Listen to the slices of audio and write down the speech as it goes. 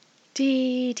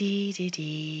Dee, dee, dee,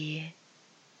 dee.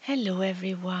 Hello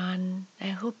everyone, I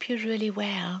hope you're really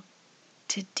well.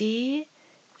 Today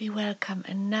we welcome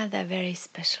another very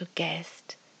special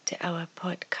guest to our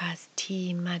podcast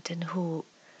Tea, Mud and Hope.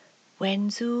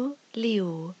 Wenzu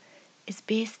Liu is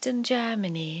based in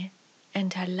Germany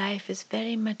and her life is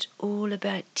very much all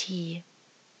about tea.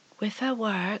 With her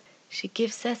work, she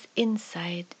gives us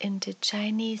insight into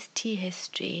Chinese tea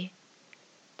history,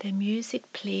 the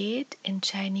music played in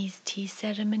Chinese tea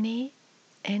ceremony,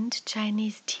 and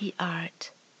Chinese tea art.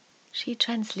 She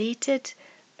translated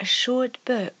a short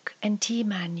book and tea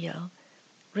manual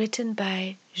written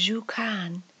by Zhu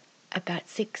Kan about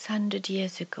 600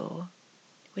 years ago,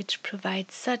 which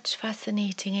provides such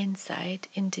fascinating insight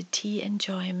into tea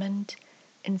enjoyment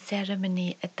and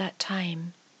ceremony at that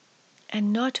time.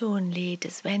 And not only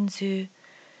does Wenzu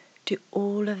do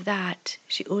all of that,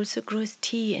 she also grows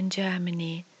tea in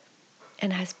Germany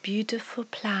and has beautiful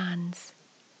plans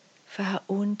for her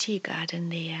own tea garden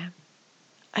there.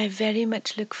 I very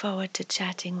much look forward to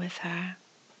chatting with her.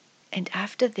 And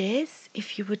after this,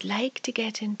 if you would like to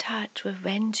get in touch with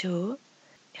Wenju,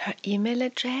 her email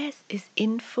address is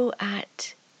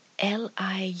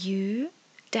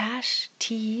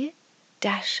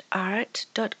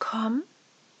info@liu-t-art.com.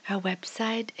 Her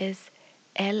website is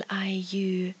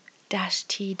liu-t-art.com.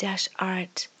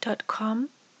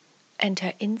 And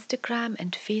her Instagram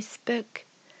and Facebook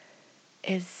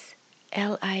is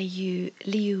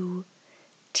Liu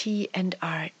Tea and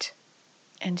Art.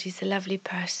 And she's a lovely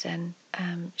person.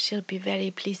 She'll be very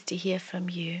pleased to hear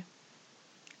from you.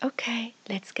 Okay,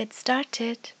 let's get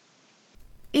started.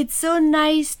 It's so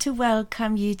nice to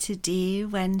welcome you today,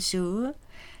 Wenju,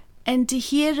 and to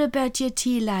hear about your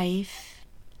tea life.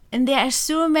 And there are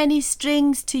so many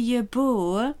strings to your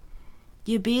bow.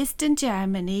 You're based in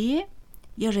Germany.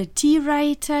 You're a tea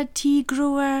writer, tea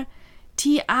grower,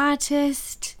 tea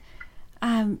artist,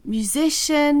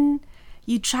 musician.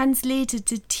 You translated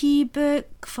the tea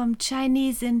book from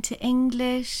Chinese into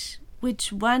English,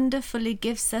 which wonderfully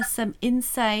gives us some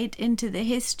insight into the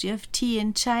history of tea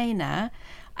in China.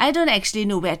 I don't actually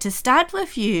know where to start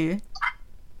with you.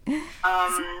 Well,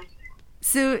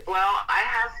 I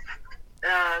have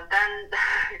done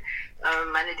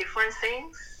many different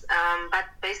things. But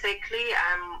basically,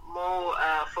 I'm more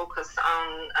focused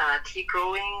on tea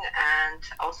growing and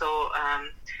also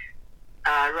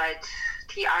write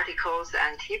tea articles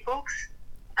and tea books.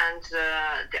 And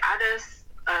the others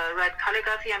write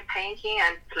calligraphy and painting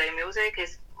and play music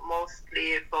is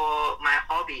mostly for my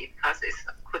hobby because it's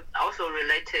could also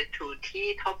related to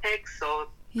tea topics. So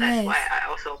that's why I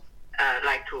also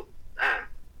like to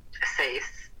say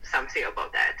something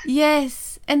about that.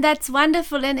 Yes, and that's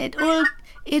wonderful, and it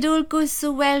all goes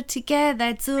so well together.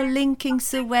 It's all linking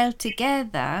so well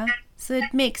together. So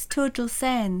it makes total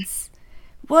sense.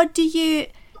 Let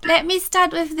me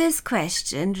start with this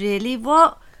question, really.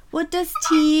 What does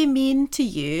tea mean to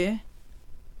you?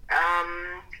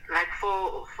 Like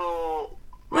for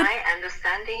my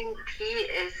understanding, tea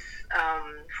is,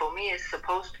 for me, is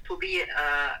supposed to be a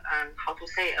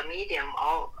medium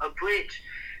or a bridge,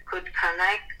 could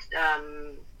connect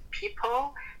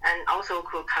people and also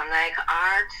could connect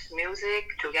art,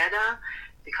 music together,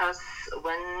 because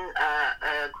when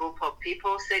a group of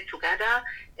people sit together,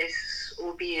 it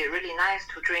would be really nice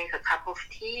to drink a cup of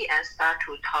tea and start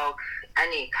to talk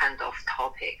any kind of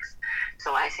topics.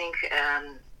 So I think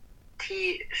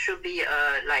tea should be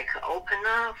like an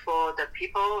opener for the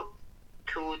people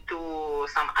to do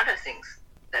some other things.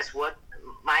 That's what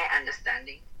my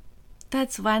understanding.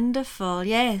 That's wonderful.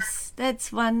 Yes,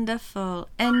 that's wonderful.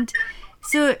 And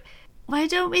so why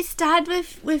don't we start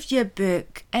with your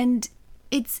book? And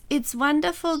it's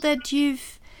wonderful that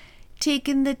you've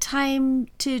taken the time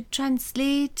to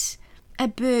translate a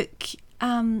book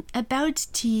about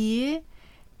tea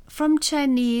from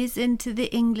Chinese into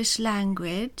the English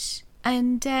language.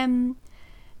 And I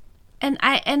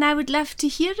would love to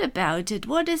hear about it.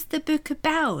 What is the book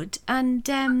about? And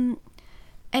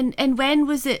when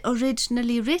was it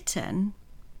originally written?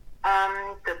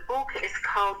 The book is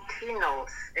called Tea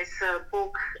Notes. It's a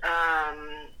book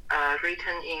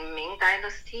written in Ming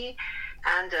Dynasty,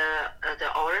 and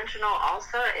the original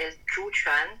author is Zhu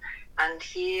Quan, and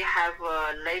he have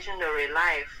a legendary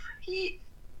life. He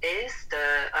is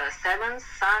the seventh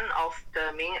son of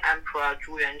the Ming Emperor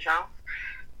Zhu Yuanzhang,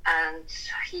 and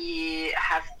he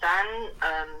have done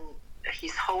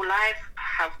his whole life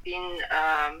have been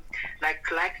like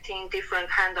collecting different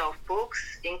kind of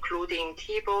books, including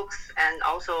tea books and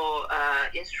also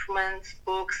instruments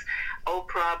books,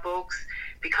 opera books,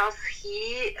 because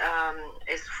he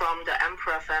is from the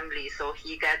emperor family, so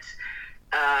he gets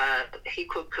he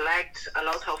could collect a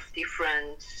lot of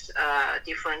different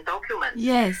documents.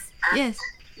 Yes, and, yes.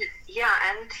 Yeah,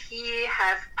 and he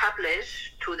have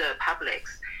published to the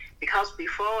publics, because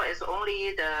before it's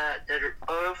only the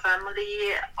royal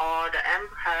family or the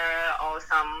emperor or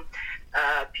some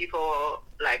people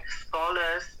like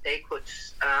scholars, they could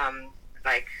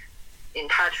like in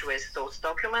touch with those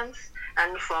documents.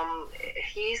 And from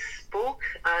his book,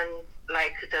 and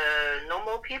like the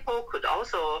normal people could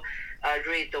also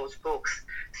read those books.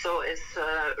 So it's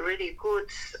a really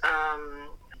good,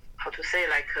 how to say,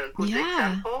 like a good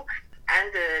example.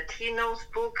 And the tea notes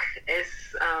book is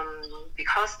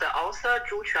because the author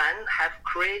Zhu Quan have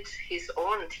created his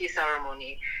own tea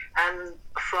ceremony, and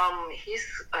from his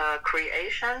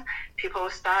creation, people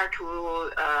start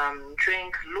to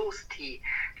drink loose tea,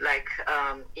 like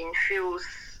infuse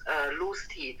loose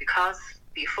tea, because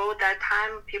before that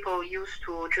time, people used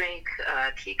to drink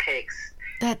tea cakes.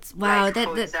 That's wow. Like,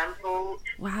 for example,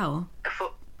 wow.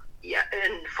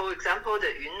 And for example, the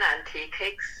Yunnan tea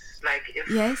cakes, like if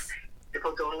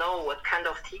people don't know what kind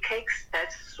of tea cakes,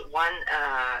 that's one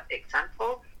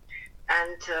example.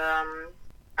 And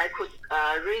I could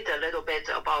read a little bit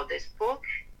about this book.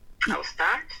 I'll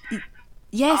start.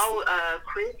 Yes. All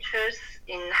creatures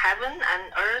in heaven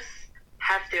and earth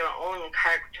have their own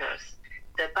characters.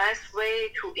 The best way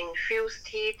to infuse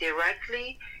tea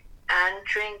directly and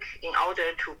drink in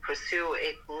order to pursue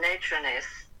its natureness.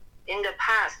 In the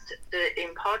past, the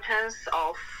importance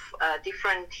of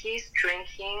different teas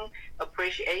drinking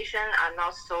appreciation are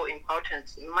not so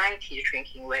important in my tea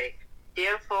drinking way.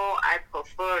 Therefore, I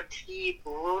prefer tea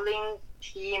brewing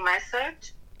tea method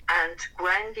and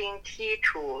grinding tea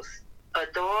tools,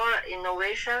 adore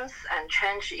innovations and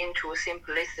change into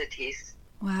simplicities.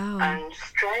 Wow. And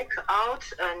strike out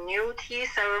a new tea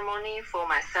ceremony for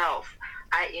myself.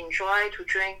 I enjoy to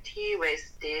drink tea with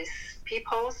these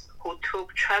peoples who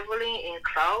took traveling in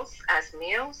clouds as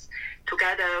meals,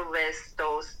 together with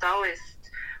those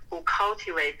Taoists who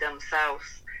cultivate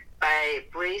themselves by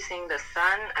breathing the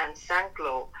sun and sun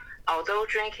glow. Although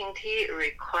drinking tea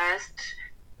requires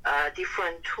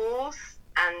different tools,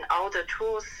 and all the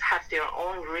tools have their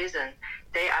own reason,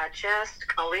 they are just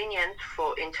convenient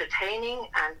for entertaining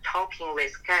and talking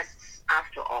with guests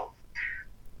after all.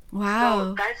 Wow.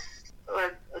 So that's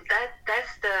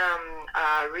the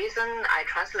reason I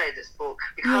translate this book,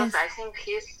 because I think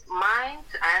his mind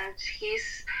and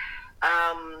his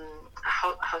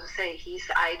how to say, his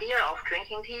idea of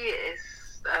drinking tea is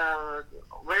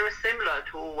very similar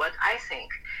to what I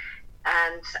think.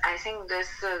 And I think this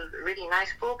is a really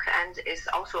nice book, and it's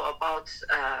also about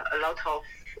a lot of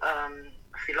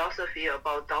philosophy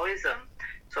about Taoism.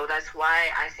 So that's why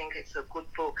I think it's a good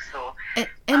book. So it's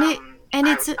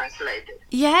translated.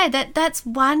 Yeah, that's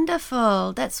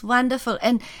wonderful. That's wonderful.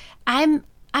 And I'm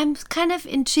kind of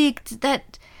intrigued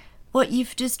that what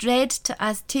you've just read to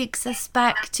us takes us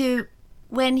back to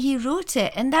when he wrote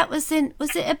it, and that was it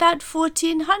about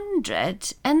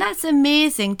 1400? And that's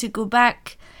amazing to go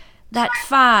back that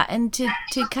far and to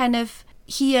kind of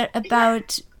hear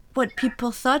about what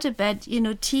people thought about,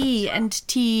 tea and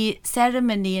tea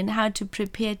ceremony and how to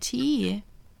prepare tea.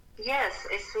 Yes,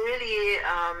 it's really,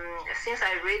 since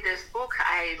I read this book,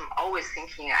 I'm always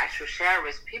thinking I should share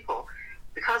with people.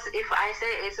 Because if I say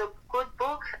it's a good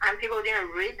book and people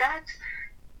didn't read that,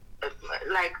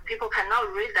 like people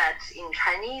cannot read that in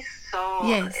Chinese, so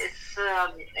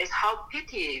it's how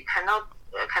pity cannot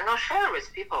share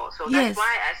with people. So that's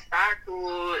why I start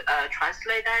to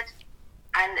translate that.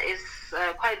 And it's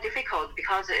quite difficult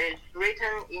because it's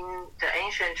written in the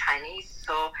ancient Chinese.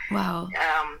 So wow.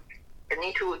 I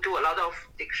need to do a lot of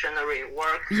dictionary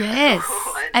work. Yes,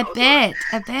 I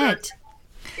bet.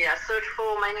 Yeah, search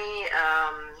for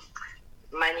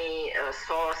many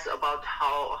sources about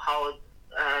how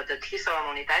the tea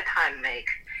ceremony that time make.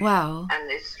 Wow. And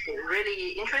it's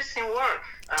really interesting work.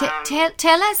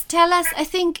 Tell us. I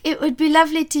think it would be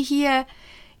lovely to hear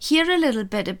a little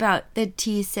bit about the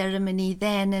tea ceremony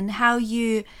then, and how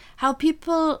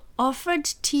people offered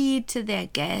tea to their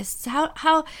guests.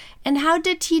 How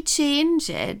did he change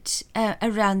it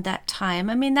around that time?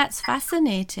 I mean, that's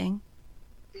fascinating.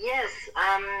 Yes,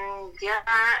 there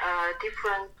are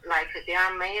different, like there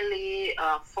are mainly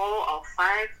 4 or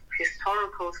 5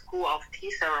 historical school of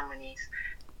tea ceremonies,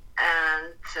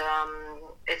 and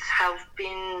it has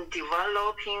been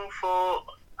developing for,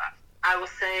 I would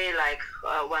say, like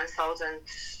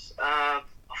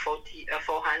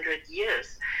 1,400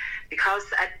 years,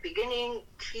 because at the beginning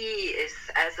tea is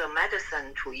as a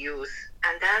medicine to use,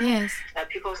 and then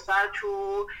people start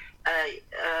to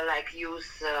like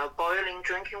use boiling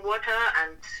drinking water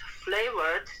and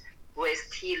flavored with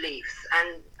tea leaves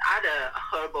and other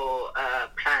herbal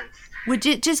plants. Would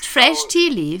it just fresh tea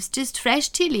leaves? Just fresh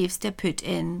tea leaves to put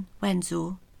in,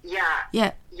 Wenzu? Yeah,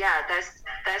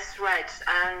 that's right.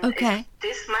 And okay.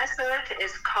 This method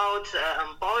is called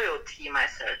boiled tea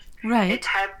method. Right. It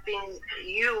had been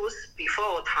used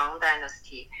before Tang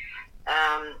Dynasty.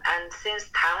 And since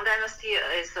Tang Dynasty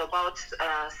is about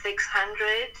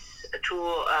 600 to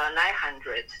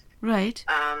 900. Right.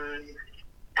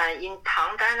 And in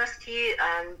Tang Dynasty,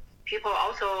 people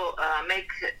also make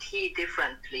tea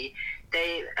differently.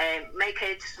 They make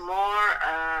it more,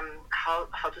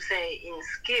 how to say, in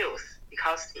skills.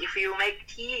 Because if you make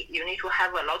tea, you need to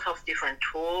have a lot of different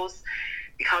tools.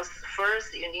 Because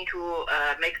first you need to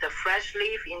make the fresh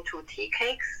leaf into tea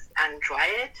cakes and dry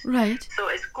it. Right. So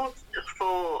it's good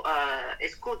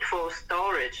for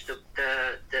storage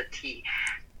the tea.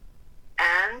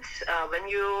 And when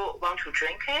you want to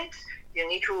drink it, you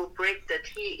need to break the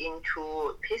tea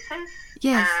into pieces.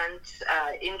 Yes. And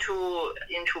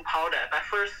into powder. But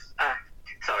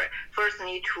first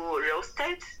need to roast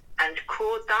it and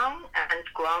cool down and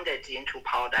ground it into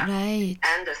powder. Right.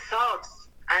 And the salt,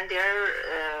 and they're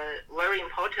very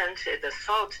important. The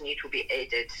salt need to be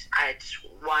added at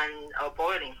one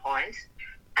boiling point,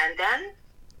 and then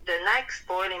the next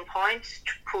boiling point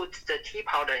to put the tea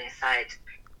powder inside.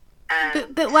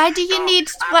 And but why do you need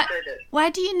why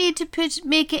do you need to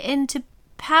make it into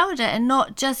powder and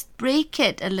not just break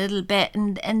it a little bit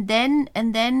and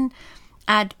then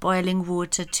add boiling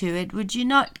water to it? Would you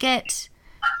not get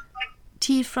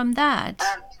tea from that?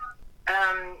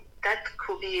 That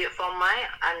could be, from my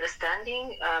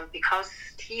understanding, because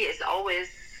tea is always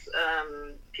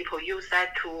people use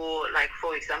that to, like,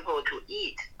 for example, to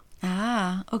eat.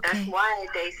 Ah, okay. That's why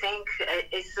they think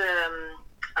it's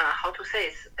how to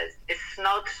say, it's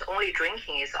not only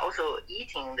drinking, it's also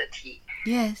eating the tea.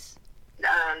 Yes.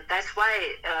 That's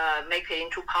why make it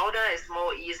into powder is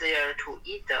more easier to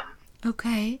eat them.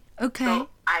 Okay. So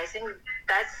I think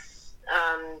that's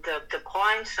the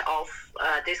point of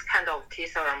this kind of tea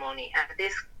ceremony. And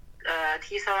this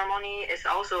tea ceremony is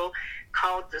also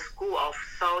called the school of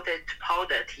salted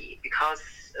powder tea because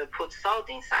put salt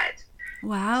inside.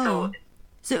 Wow.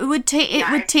 So it would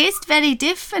taste very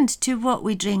different to what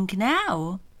we drink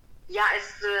now. Yeah,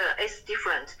 it's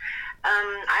different.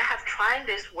 I have tried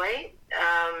this way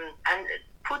and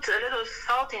put a little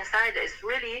salt inside. It's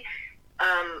really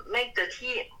make the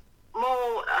tea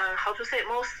more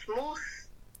more smooth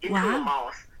into the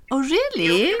mouth. Oh,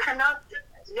 really? You cannot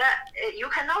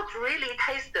really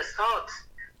taste the salt.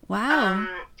 Wow.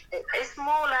 It's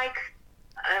more like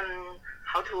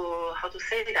how to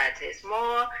say that? It's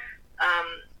more.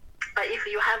 But if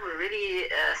you have a really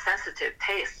sensitive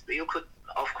taste, you could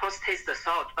of course taste the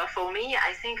salt. But for me,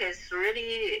 I think it's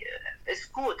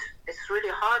good. It's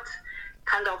really hot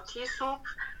kind of tea soup.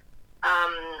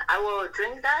 I will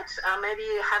drink that. Maybe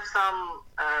have some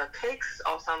cakes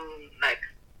or some like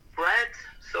bread.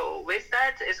 So with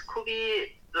that, it could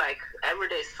be like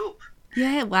everyday soup.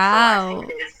 Yeah. Wow. So I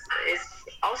think it's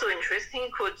also interesting.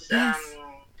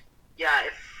 Yes.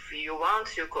 If you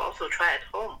want, you could also try at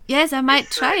home. Yes, I might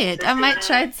try it. I might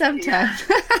try it sometime.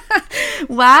 Yeah.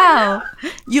 Wow.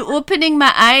 Yeah. You're opening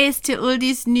my eyes to all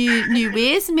these new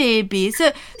ways, maybe.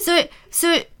 So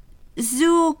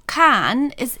Zhu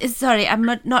Kan is sorry, I'm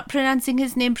not pronouncing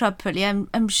his name properly.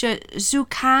 I'm sure Zhu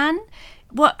Kan.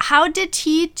 How did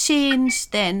he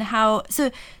change then?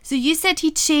 So you said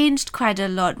he changed quite a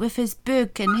lot with his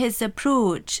book and his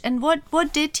approach. And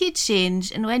what did he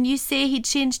change? And when you say he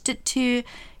changed it to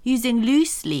using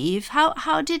loose leaf,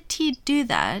 how did he do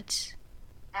that?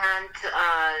 And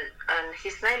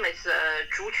his name is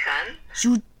Zhu Quan.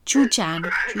 Zhu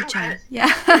Quan.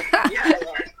 Yeah. Yeah.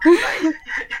 Right.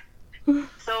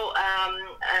 So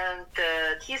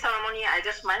the tea ceremony I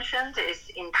just mentioned is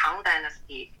in Tang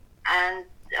Dynasty, and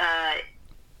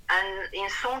in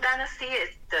Song Dynasty,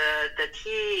 the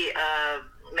tea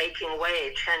making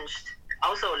way changed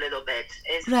also a little bit.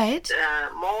 It's right.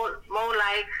 More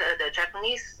like the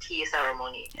Japanese tea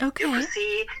ceremony. Okay. You could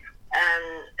see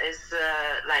it's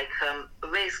like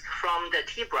whisk from the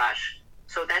tea brush.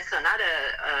 So that's another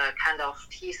kind of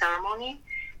tea ceremony.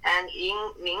 And in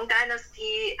Ming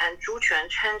Dynasty, and Zhu Quan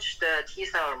changed the tea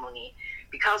ceremony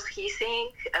because he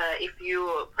think if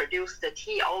you produce the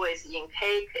tea always in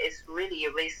cake, it's really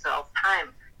a waste of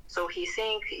time. So he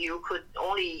think you could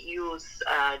only use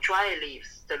dry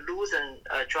leaves, the loosened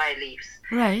dry leaves.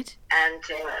 Right. And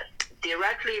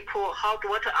directly pour hot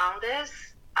water on this,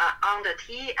 on the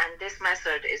tea, and this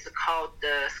method is called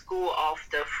the school of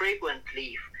the fragrant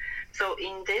leaf. So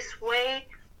in this way,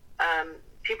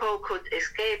 people could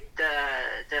escape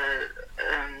the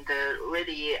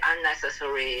really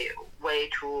unnecessary way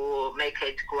to make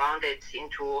it grounded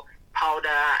into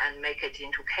powder and make it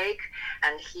into cake.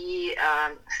 And he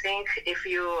think if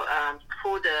you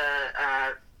put the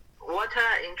water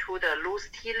into the loose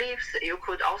tea leaves, you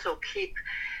could also keep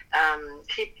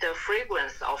the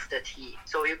fragrance of the tea.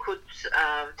 So you could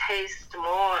taste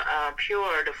more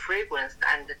pure the fragrance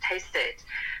and taste it.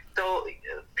 So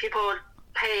people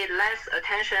pay less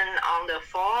attention on the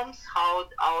forms, how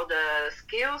all the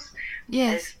skills.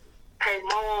 Yes. Pay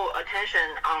more attention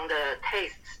on the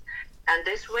tastes. And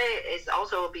this way is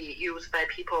also be used by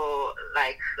people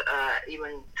like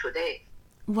even today.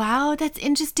 Wow, that's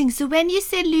interesting. So when you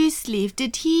say loose leaf,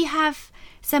 did he have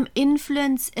some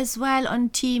influence as well on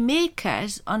tea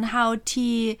makers, on how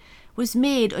tea was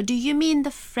made? Or do you mean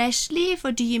the fresh leaf,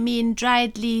 or do you mean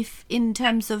dried leaf in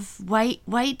terms of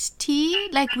white tea?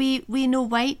 Like we know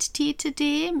white tea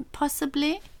today,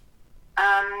 possibly?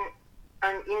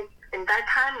 And in that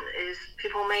time is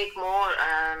people make more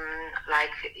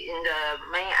like in the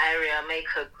main area make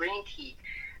a green tea.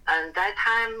 And that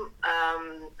time,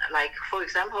 like for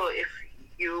example, if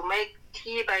you make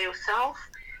tea by yourself,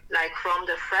 like from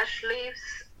the fresh leaves,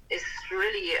 it's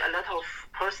really a lot of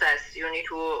process. You need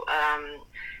to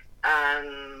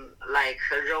like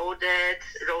roast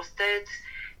it,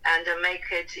 and make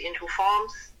it into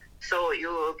forms. So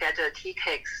you get tea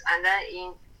cakes. And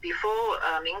then before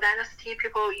Ming Dynasty,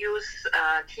 people use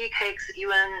tea cakes,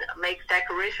 even make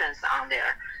decorations on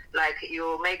there. Like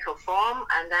you make a form,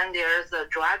 and then there's a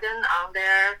dragon on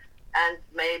there, and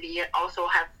maybe also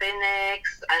have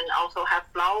phoenix, and also have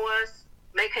flowers.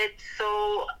 Make it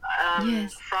so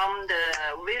Yes. from the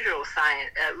visual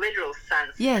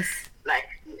sense. Yes. Like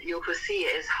you could see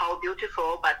is how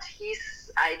beautiful. But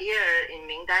his idea in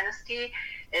Ming Dynasty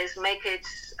is make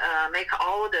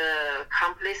all the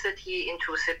complexity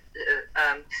into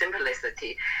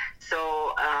simplicity.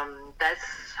 So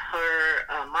that's her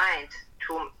mind,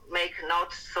 to make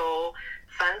not so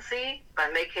fancy,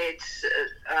 but make it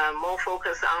more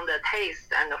focused on the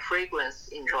taste and the fragrance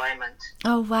enjoyment.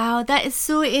 Oh wow, that is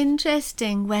so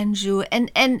interesting, Wenzhou.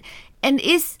 And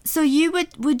is so you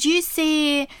would you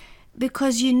say,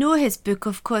 because you know his book,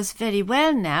 of course, very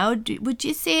well now, would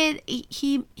you say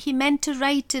he meant to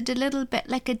write it a little bit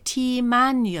like a tea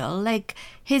manual, like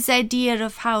his idea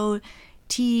of how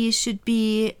tea should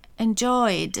be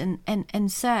enjoyed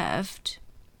and served?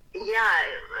 Yeah,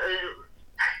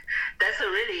 that's a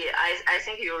really, I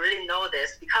think you really know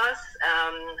this, because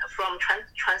from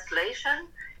translation,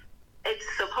 it's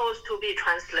supposed to be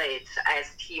translated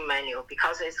as tea menu,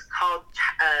 because it's called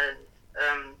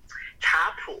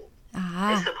chapu.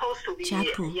 It's supposed to be,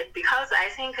 because I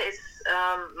think it's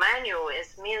manual,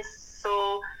 it means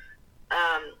so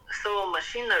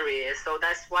machinery, so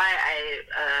that's why I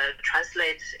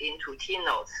translate into tea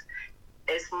notes.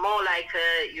 It's more like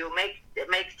you make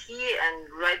tea and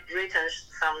written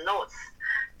some notes,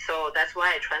 so that's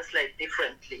why I translate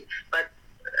differently. But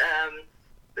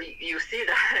you see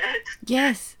that?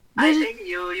 Yes. I think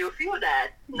you feel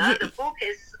that. Now the book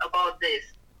is about this.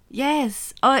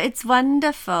 Yes. Oh, it's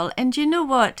wonderful. And you know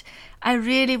what? I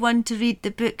really want to read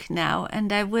the book now,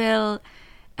 and I will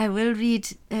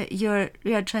read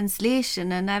your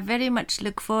translation, and I very much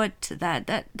look forward to that.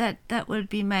 That will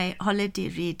be my holiday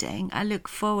reading. I look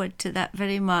forward to that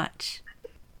very much.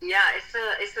 Yeah,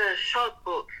 it's a short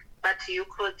book, but you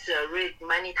could read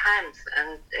many times,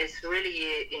 and it's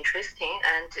really interesting.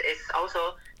 And it's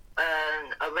also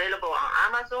available on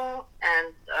Amazon,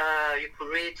 and you could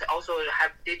read, also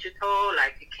have digital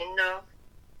like Kindle.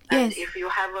 And Yes. if you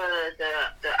have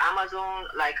the Amazon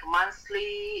like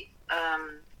monthly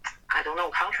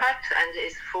contract, and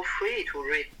it's for free to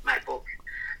read my book.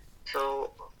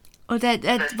 So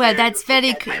that's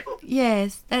very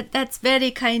yes, that's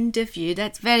very kind of you.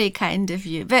 That's very kind of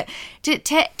you. But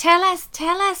tell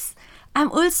us.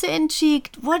 I'm also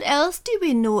intrigued. What else do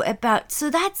we know about? So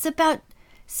that's about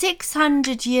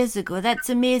 600 years ago. That's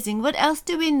amazing. What else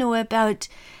do we know about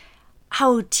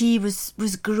how tea was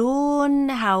grown?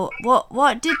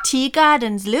 What did tea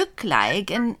gardens look like?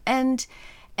 And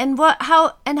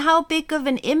how big of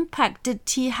an impact did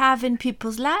tea have in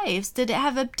people's lives? Did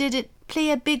it play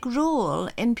a big role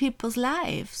in people's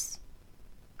lives?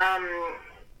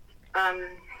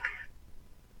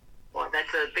 Well,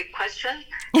 that's a big question.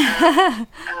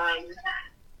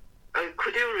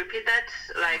 Could you repeat that?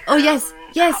 Like, oh yes.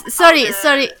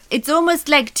 Sorry. It's almost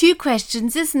like two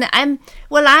questions, isn't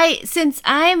it? Since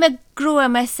I'm a grower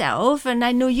myself, and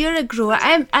I know you're a grower,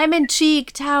 I'm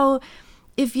intrigued how,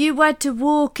 if you were to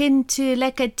walk into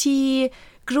like a tea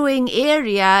growing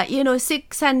area,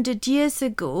 600 years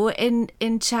ago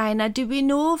in China. Do we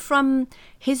know from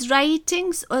his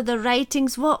writings or the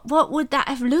writings what would that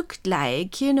have looked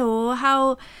like?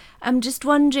 How I'm just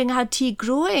wondering how tea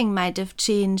growing might have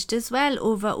changed as well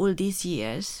over all these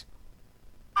years.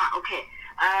 Okay.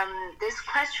 This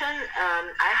question,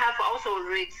 I have also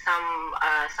read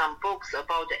some books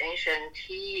about the ancient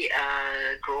tea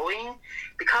growing,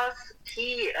 because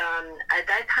tea at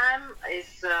that time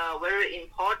is a very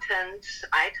important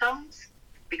items,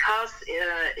 because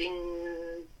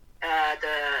in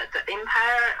the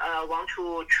empire want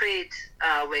to trade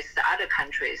with the other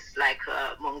countries like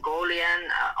Mongolian,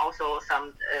 also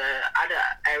some other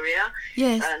area.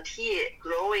 Yes. Tea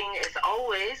growing is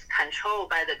always controlled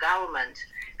by the government,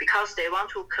 because they want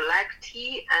to collect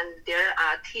tea, and there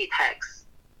are tea tax.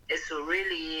 It's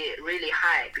really, really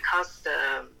high, because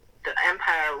the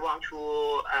empire want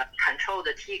to control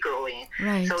the tea growing.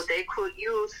 Right. So they could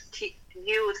use tea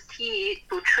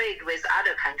to trade with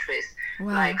other countries.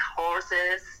 Wow. Like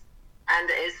horses, and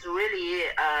it's really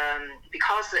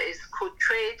because it could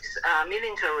trade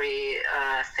military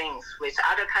things with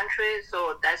other countries.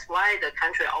 So that's why the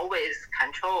country always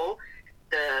control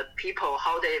the people,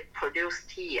 how they produce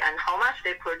tea and how much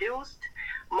they produced.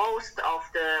 Most of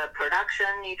the production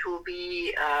need to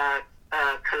be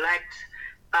collected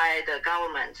by the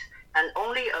government, and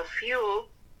only a few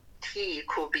tea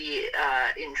could be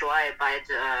enjoyed by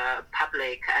the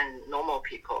public and normal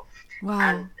people. Wow.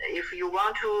 And if you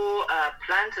want to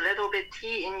plant a little bit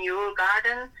tea in your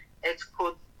garden, it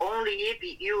could only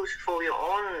be used for your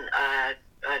own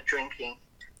drinking.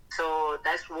 So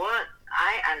that's what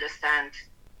I understand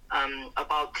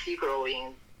about tea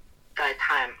growing that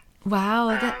time.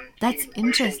 Wow, that's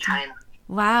interesting. China.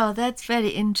 Wow, that's very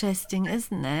interesting,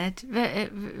 isn't it? Very,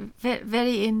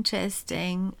 very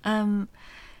interesting.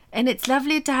 And it's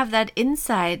lovely to have that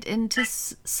insight into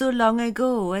so long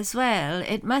ago as well.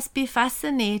 It must be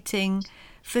fascinating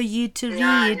for you to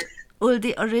read all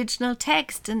the original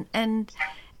text and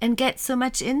get so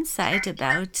much insight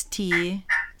about tea.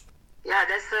 Yeah,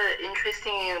 that's an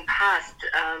interesting past,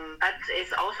 but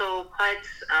it's also quite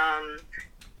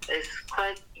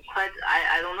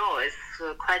I don't know, it's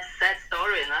quite sad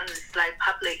story. It's like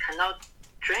public cannot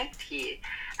drink tea,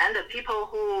 and the people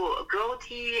who grow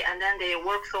tea and then they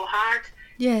work so hard,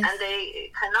 yes, and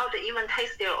they cannot even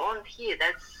taste their own tea.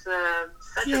 That's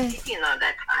such a pity at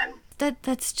that time.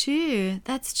 That's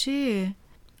true,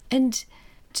 and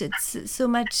it's so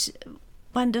much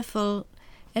wonderful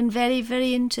and very,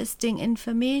 very interesting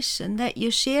information that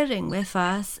you're sharing with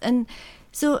us. And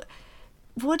so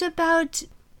what about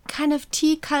kind of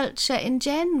tea culture in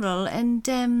general, and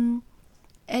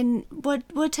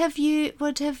what have you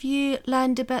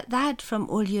learned about that from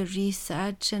all your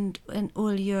research and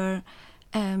all your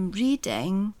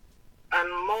reading? I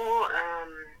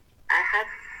have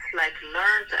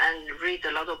learned and read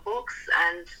a lot of books,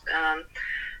 and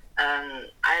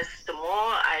as the more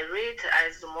I read,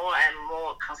 as the more I'm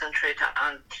more concentrated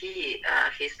on tea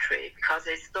history, because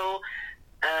it's so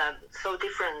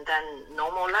different than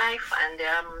normal life, and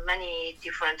there are many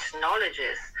different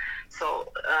knowledges.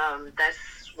 So that's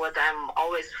what I'm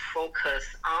always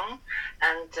focused on.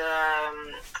 And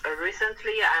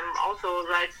recently, I'm also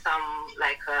read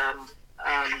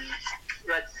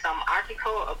some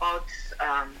article about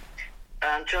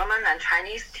German and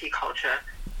Chinese tea culture.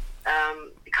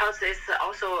 Because it's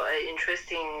also an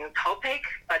interesting topic,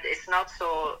 but it's not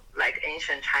so like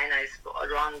ancient China. It's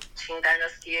around Qing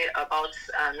Dynasty, about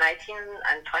 19th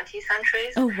and 20th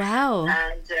centuries. Oh, wow.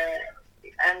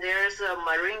 And there's a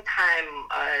maritime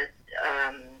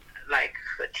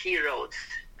tea roads.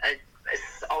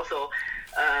 It's also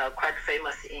quite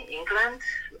famous in England.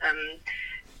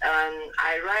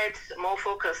 I read more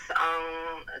focus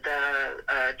on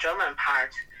the German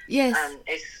part. Yes.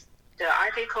 The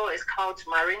article is called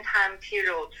Maritime Tea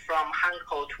Road from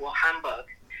Hankou to Hamburg.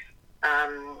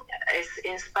 It's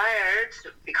inspired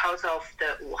because of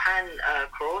the Wuhan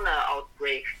corona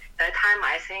outbreak. That time,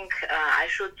 I think I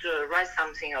should write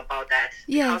something about that.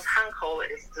 Yes. Because Hankou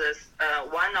is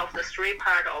one of the three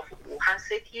parts of Wuhan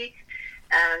city.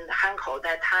 And Hankou,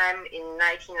 that time in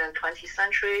 19th and 20th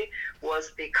century,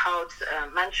 was called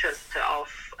Manchester of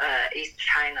East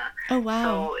China. Oh, wow.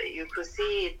 So you could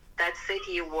see that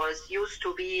city was used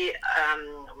to be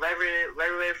very,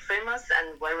 very famous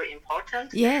and very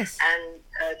important. Yes. And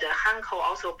the Hankou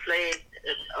also played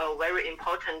a very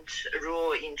important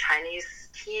role in Chinese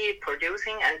tea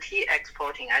producing and tea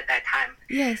exporting at that time.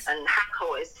 Yes. And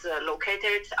Hankou is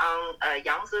located on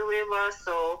Yangtze River,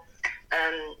 so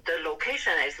the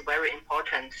location is very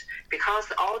important because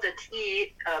all the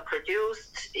tea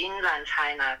produced inland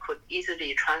China could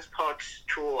easily transport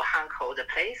to Hankou, the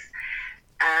place,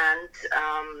 and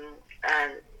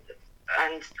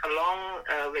along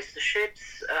with the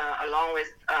ships, along with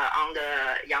on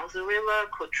the Yangtze River,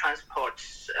 could transport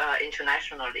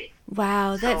internationally.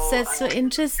 Wow, that's so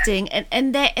interesting.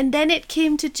 And then it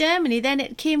came to Germany. Then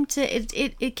it came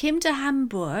to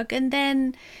Hamburg. And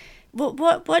then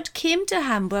what came to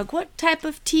Hamburg? What type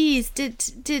of teas did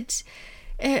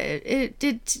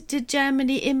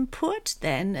Germany import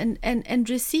then and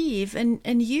receive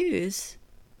and use?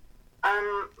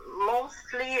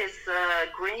 Mostly it's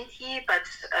green tea, but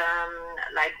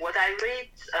like what I read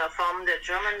from the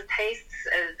German tastes,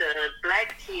 the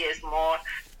black tea is more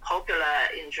popular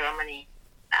in Germany,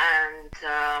 and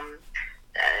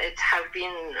it have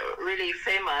been really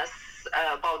famous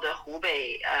about the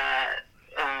Hubei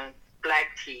black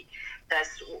tea.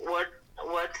 That's what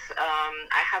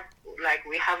I have. Like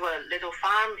we have a little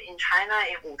farm in China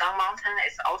in Wudang Mountain.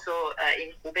 It's also in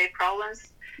Hubei province.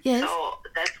 Yes. So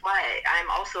that's why I'm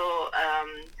also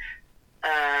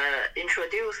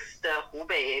introduced the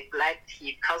Hubei black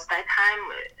tea, because that time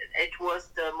it was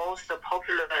the most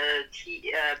popular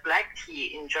tea, black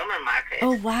tea in German market.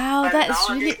 Oh wow, But that's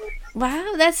nowadays- really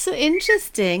wow. That's so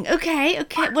interesting. Okay.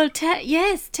 Well,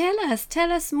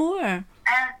 tell us more.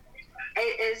 And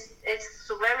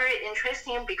it's very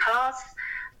interesting because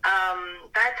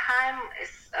that time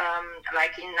is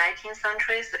like in 19th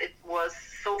centuries it was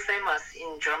so famous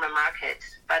in German market,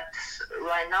 but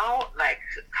right now, like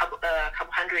couple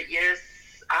hundred years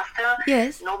after,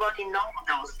 Yes. nobody knows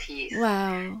those teas.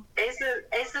 Wow. It's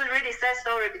a really sad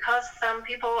story because some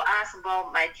people ask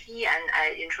about my tea and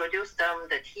I introduced them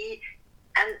the tea,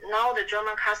 and now the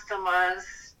German customers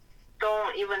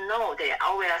don't even know. They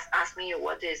always ask me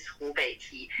what is Hubei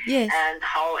tea Yes. and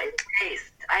how it tastes.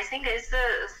 I think it's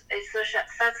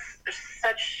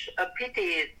such a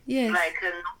pity. Yes. Like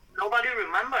nobody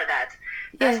remember that.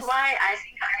 That's Yes. why I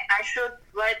think I should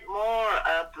write more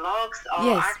blogs or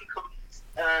Yes. articles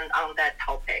on that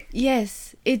topic.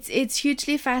 Yes, it's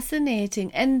hugely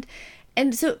fascinating, and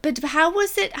so. But how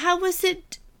was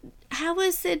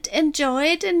it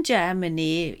enjoyed in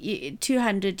Germany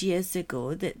 200 years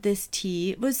ago? This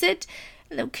tea, was it?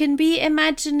 Can we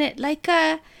imagine it like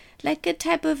a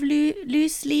type of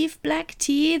loose leaf black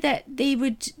tea that they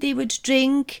would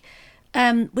drink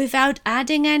without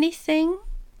adding anything?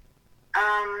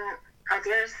 I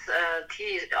guess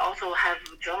tea also have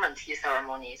German tea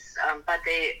ceremonies, but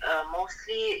they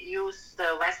mostly use the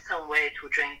Western way to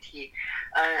drink tea.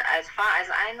 As far as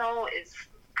I know, it's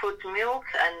put milk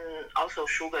and also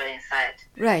sugar inside.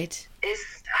 Right.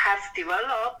 It's have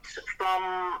developed from,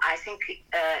 I think,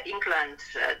 England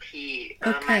tea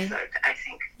Okay. method, I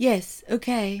think. Yes.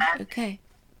 Okay.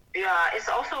 Yeah, it's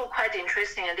also quite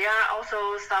interesting. There are also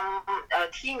some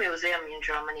tea museum in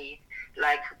Germany.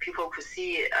 Like people could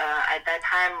see at that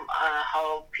time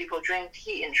how people drink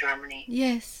tea in Germany.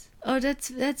 Yes. Oh, that's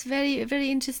very,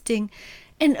 very interesting.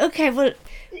 And okay, well,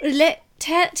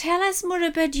 tell us more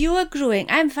about your growing.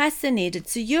 I'm fascinated.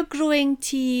 So you're growing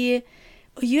tea,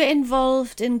 you're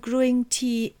involved in growing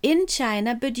tea in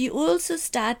China, but you also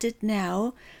started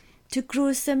now to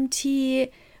grow some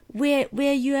tea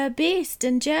where you are based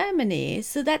in Germany.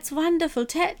 So that's wonderful.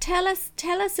 Tell us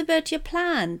about your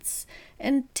plants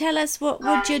and tell us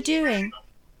what you're doing.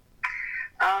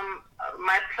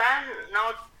 My plan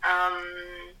now,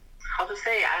 how to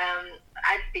say,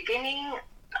 at beginning,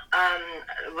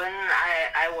 when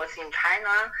I was in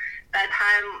China, that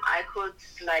time I could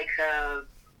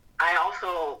I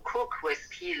also cook with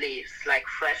tea leaves, like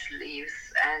fresh leaves.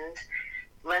 And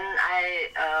when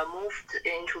I moved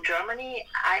into Germany,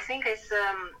 I think it's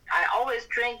I always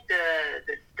drink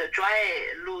the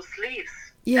dry loose leaves.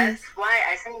 Yes. That's why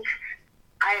I think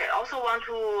I also want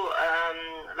to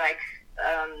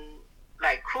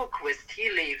cook with tea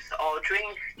leaves or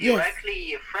drink Yes.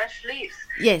 directly fresh leaves.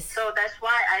 Yes. So that's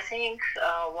why I think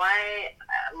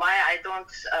why I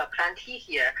don't plant tea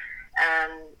here,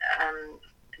 and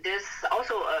there's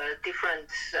also a different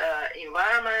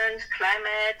environment,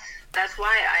 climate. That's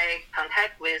why I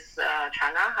contact with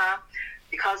Chanaha,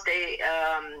 because they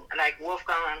like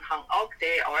Wolfgang and Hang Ok,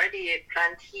 they already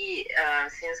plant tea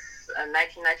since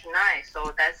 1999.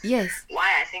 So that's Yes. why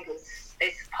I think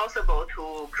it's possible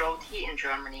to grow tea in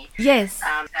Germany. Yes.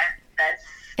 That's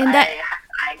And that-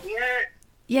 I hear.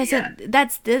 Yes, Yeah.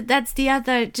 that's the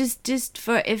other. Just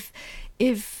for if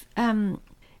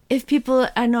people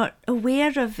are not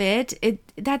aware of it,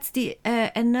 that's the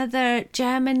another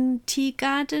German tea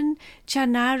garden,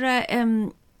 Chanara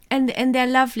and they're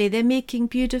lovely. They're making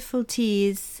beautiful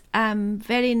teas,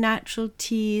 very natural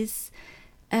teas,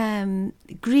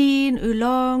 green,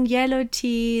 oolong, yellow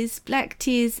teas, black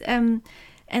teas.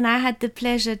 And I had the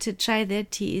pleasure to try their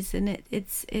teas, and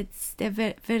they're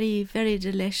very, very, very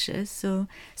delicious. So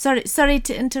sorry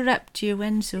to interrupt you,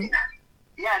 Wenzu.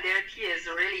 Yeah, their tea is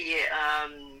really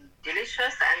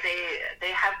delicious, and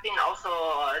they have been also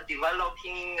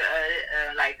developing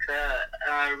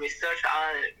research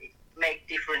on make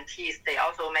different teas. They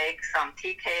also make some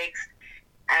tea cakes,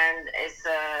 and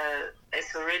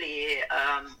it's really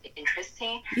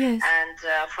interesting. Yes. And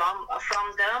from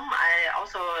them, I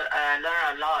also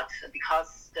learn a lot,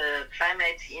 because the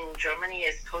climate in Germany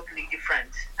is totally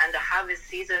different, and the harvest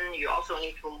season you also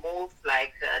need to move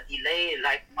delay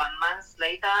 1 month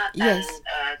later than Yes.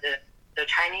 the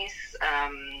Chinese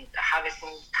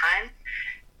harvesting time.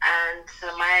 And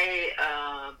my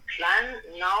plan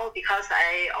now, because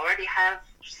I already have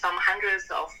some hundreds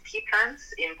of tea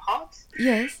plants in pots.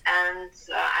 Yes. And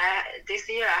this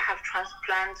year I have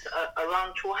transplanted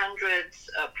around 200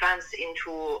 plants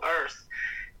into earth.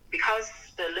 Because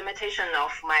the limitation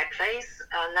of my place,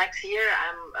 next year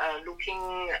I'm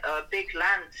looking a big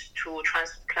land to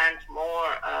transplant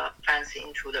more plants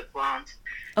into the ground.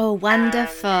 Oh,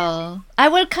 wonderful. I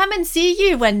will come and see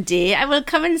you one day. I will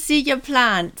come and see your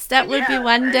plants. That would be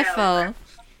wonderful.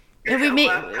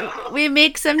 We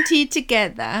make some tea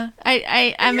together.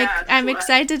 I'm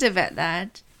excited about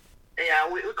that. Yeah,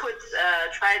 we could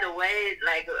try the way,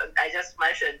 like I just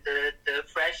mentioned, the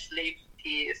fresh leaf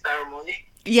tea ceremony.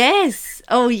 Yes.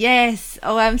 Oh, yes.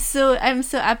 Oh, I'm so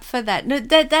up for that. No,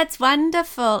 that's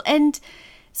wonderful. And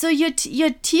so your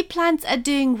tea plants are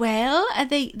doing well. Are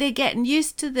they getting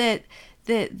used to the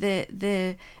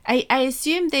I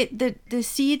assume that the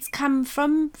seeds come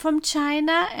from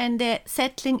China, and they're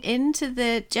settling into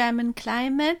the German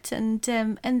climate, and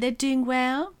they're doing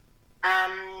well.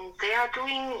 They are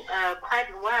doing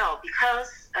quite well, because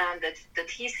the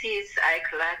tea seeds I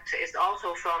collect is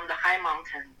also from the high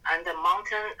mountain, and the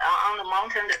mountain on the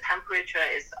mountain the temperature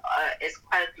is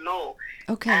quite low.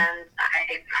 Okay. And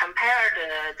I compare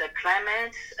the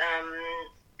climate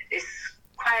is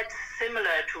quite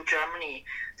similar to Germany,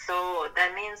 so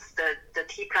that means the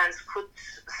tea plants could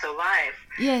survive.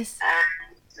 Yes.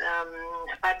 And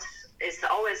but it's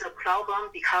always a problem,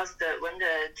 because when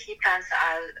the tea plants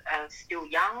are still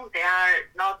young, they are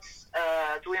not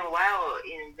doing well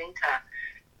in winter.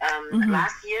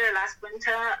 Last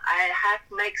winter, I had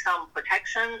to make some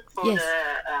protection for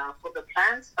the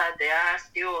plants, but there are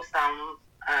still some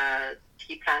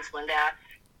tea plants when they are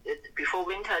before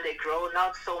winter, they grow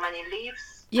not so many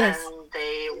leaves, yes, and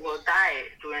they will die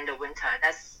during the winter.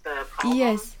 That's the problem.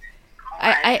 Yes,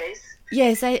 I face.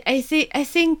 Yes, I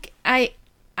think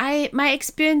my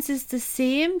experience is the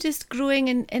same, just growing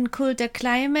in colder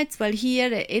climates. Well,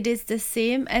 here it is the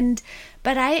same,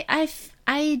 but I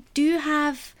do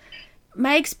have,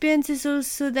 my experience is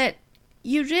also that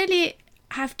you really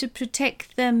have to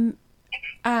protect them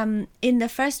in the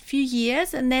first few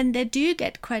years, and then they do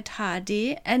get quite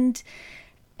hardy,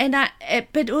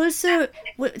 but also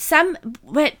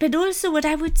what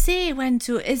I would say,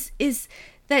 Wenzu, is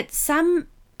that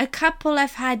a couple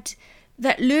I've had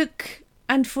that look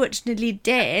unfortunately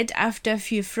dead after a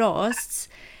few frosts,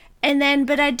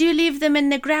 but I do leave them in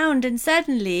the ground, and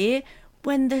suddenly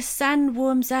when the sun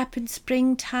warms up in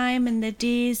springtime and the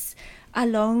days are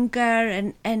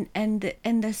longer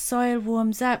and the soil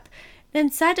warms up, then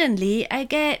suddenly I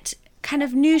get kind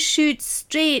of new shoots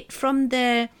straight from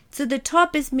so the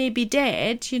top is maybe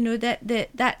dead,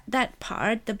 that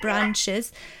part, the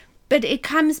branches, but it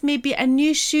comes maybe a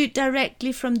new shoot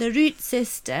directly from the root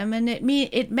system, and it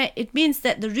means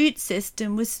that the root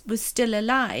system was still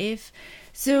alive.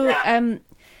 So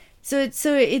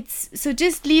so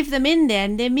just leave them in there,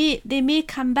 and they may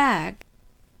come back.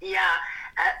 Yeah,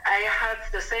 I have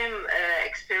the same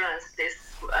experience this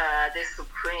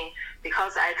spring,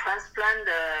 because I transplant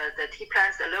the tea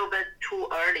plants a little bit too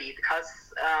early, because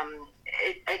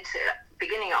at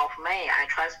beginning of May I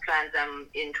transplant them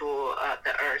into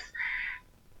the earth,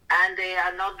 and they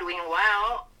are not doing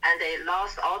well, and they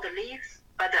lost all the leaves.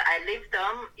 But I leave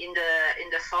them in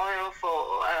the soil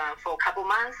for a couple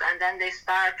months, and then they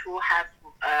start to have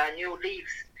new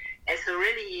leaves. It's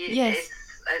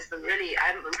really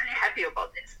I'm really happy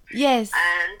about this. Yes.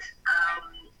 And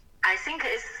I think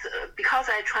it's because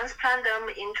I transplant them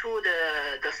into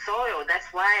the soil.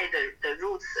 That's why the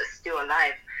roots are still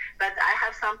alive. But I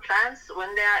have some plants,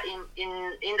 when they are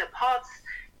in the pots,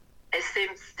 it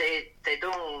seems they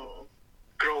don't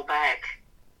grow back,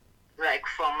 like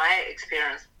from my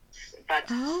experience. But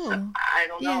I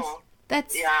don't know.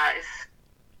 That's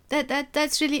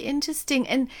That's really interesting.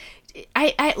 And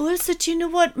I also, do you know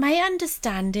what, my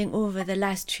understanding over the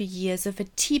last few years of a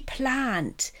tea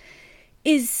plant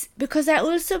is, because I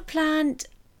also plant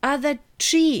other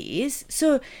trees,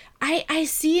 so I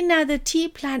see now the tea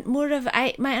plant more of,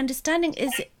 my understanding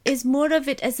is more of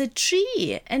it as a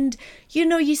tree. And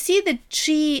you see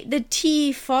the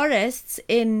tea forests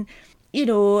in,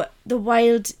 the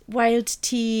wild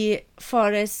tea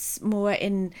forests more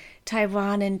in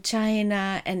Taiwan and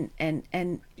China and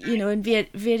in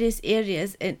various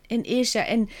areas in Asia,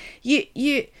 and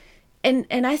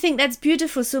and I think that's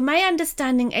beautiful. So my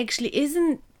understanding actually is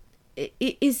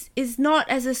not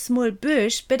as a small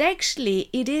bush, but actually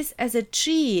it is as a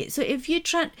tree. So if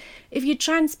you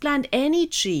transplant any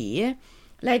tree,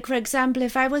 like for example,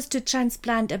 if I was to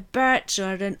transplant a birch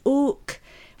or an oak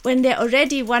when they're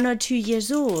already 1 or 2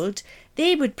 years old,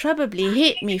 they would probably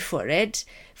hate me for it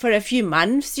for a few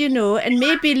months, and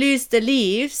maybe lose the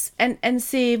leaves and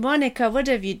say, Monica, what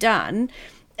have you done?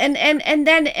 And then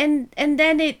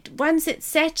once it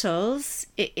settles,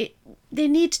 they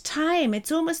need time.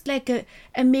 It's almost like a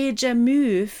major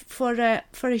move for a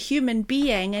human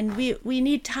being, and we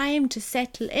need time to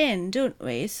settle in, don't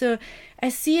we? So I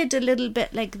see it a little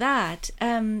bit like that,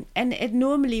 and it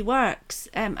normally works.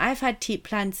 I've had tea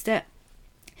plants that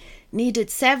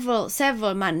needed several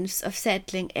months of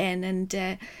settling in, and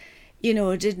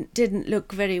didn't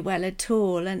look very well at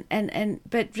all,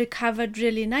 but recovered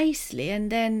really nicely, and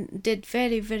then did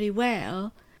very, very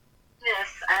well.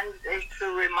 Yes, and it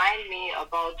reminds me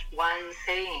about one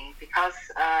saying, because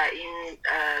in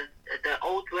the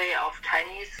old way of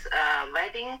Chinese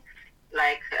wedding,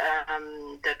 like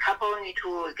the couple need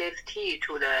to give tea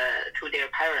to their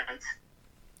parents,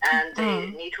 and they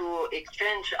need to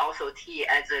exchange also tea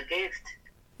as a gift.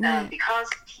 Because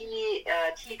tea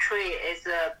tree is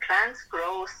plants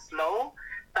grow slow,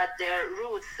 but their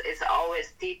roots is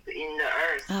always deep in the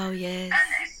earth. Oh yes.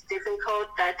 And it's difficult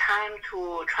that time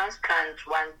to transplant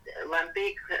one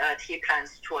big tea plant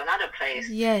to another place.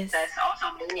 Yes. That's also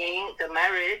meaning the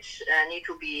marriage need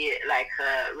to be like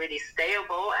really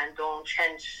stable and don't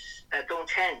change.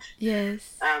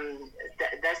 Yes.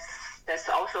 That's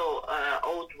also an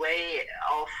old way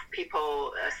of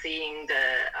people seeing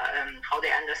how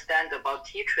they understand about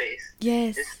tea trees.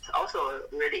 Yes. It's also a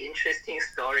really interesting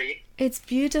story. It's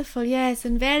beautiful, yes,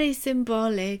 and very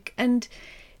symbolic. And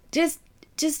just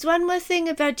one more thing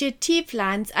about your tea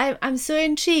plants. I'm so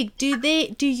intrigued.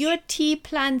 Do your tea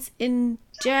plants in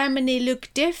Germany look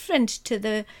different to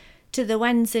the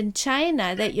ones in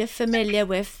China that you're familiar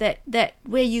with, that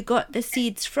where you got the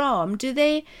seeds from? Do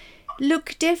they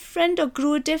look different or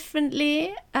grow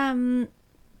differently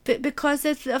because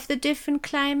of the different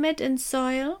climate and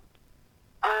soil?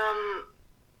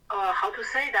 How to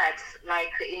say that?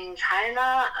 Like in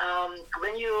China,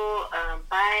 when you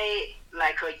buy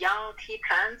like a young tea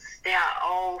plants, they are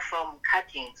all from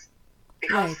cuttings,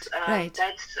 because right.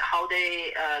 That's how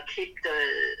they keep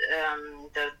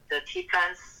the tea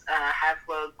plants have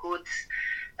a good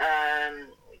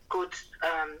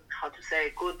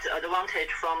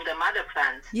advantage from the mother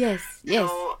plant. Yes.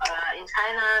 So in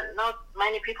China, not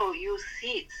many people use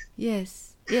seeds.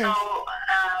 Yes.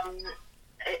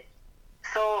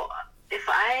 So if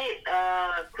I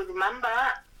could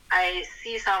remember, I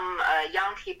see some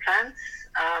young tea plants.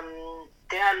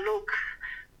 They look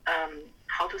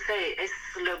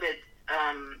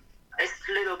it's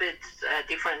a little bit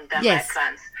different than my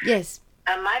plants. Yes.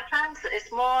 My plants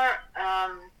is more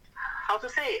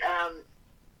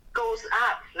goes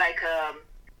up like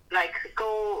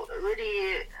go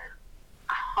really.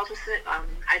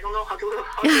 I don't know how to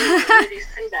really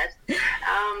say that.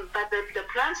 But the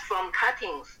plants from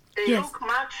cuttings, they look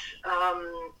much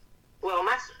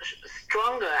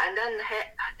stronger, and then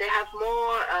they have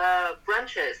more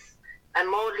branches and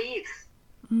more leaves.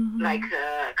 Mm-hmm. Like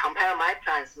compare my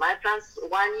plants. My plants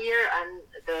 1 year and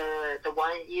the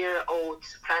 1 year old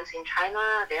plants in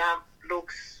China,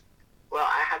 looks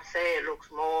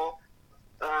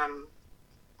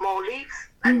more leaves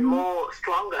and more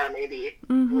stronger, maybe.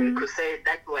 Mm-hmm. We could say it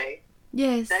that way.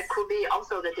 Yes. That could be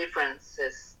also the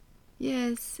differences.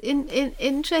 Yes,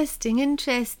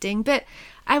 interesting. But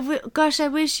I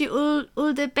wish you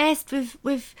all the best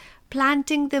with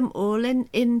planting them all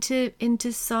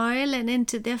into soil and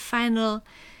into their final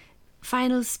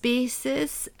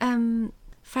spaces,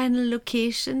 final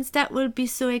locations. That will be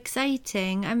so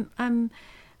exciting.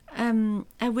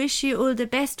 I wish you all the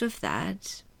best with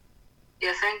that.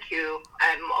 Yeah, thank you.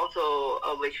 I'm also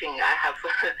wishing I have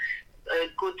a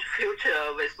good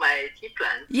future with my tea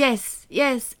plants.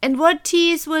 Yes. And what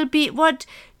teas will be?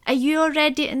 are you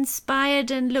already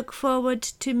inspired and look forward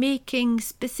to making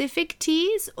specific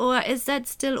teas, or is that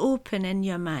still open in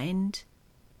your mind?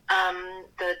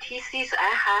 The tea seeds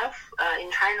I have in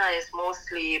China is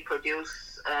mostly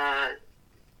produce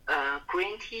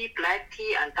green tea, black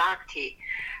tea, and dark tea.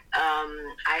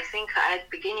 I think at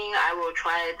the beginning I will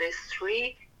try these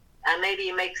three and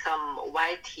maybe make some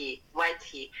white tea.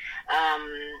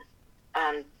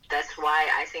 That's why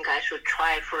I think I should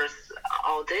try first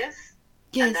all this.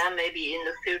 Yes. And then maybe in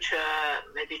the future,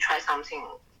 maybe try some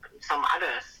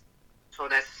others. So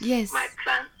that's my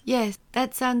plan. Yes,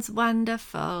 that sounds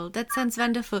wonderful.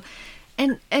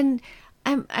 And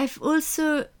I've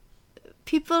also,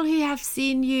 people who have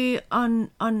seen you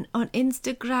on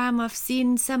Instagram, I've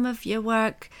seen some of your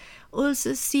work,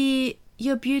 also see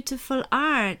your beautiful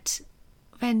art,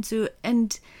 Wenzu,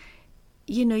 and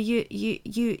you know you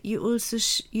also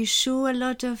you show a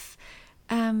lot of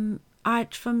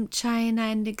art from China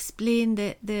and explain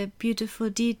the beautiful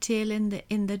detail in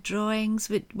the drawings,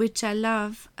 which I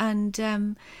love, and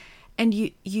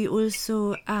you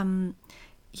also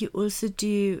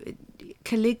do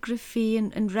calligraphy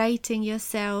and writing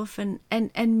yourself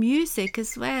and music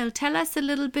as well. Tell us a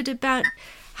little bit about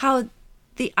how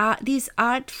these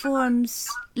art forms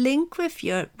link with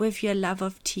your love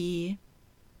of tea.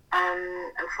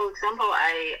 For example,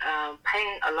 I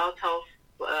paint a lot of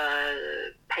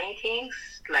paintings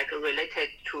like related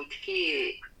to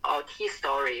tea or tea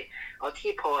story or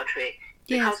tea poetry.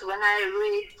 Yes. Because when I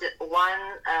read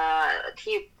one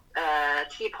tea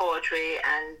poetry,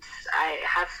 and I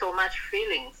have so much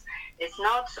feelings. It's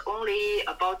not only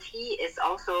about tea; it's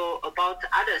also about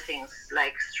other things.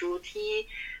 Like through tea,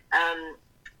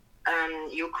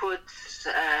 you could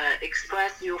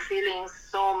express your feelings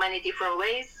so many different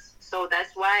ways. So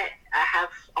that's why I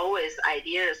have always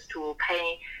ideas to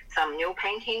paint some new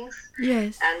paintings.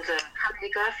 Yes. And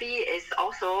calligraphy is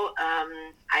also,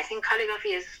 I think calligraphy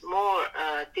is more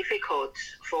difficult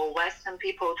for Western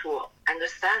people to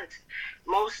understand.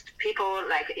 Most people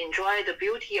enjoy the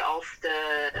beauty of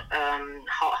the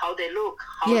how they look,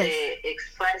 how yes. they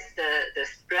express the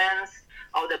strength,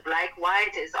 or the black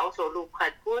white is also look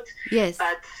quite good. Yes.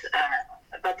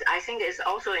 But I think it's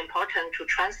also important to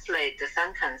translate the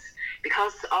sentence,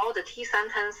 because all the tea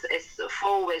sentence is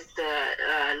full with the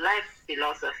life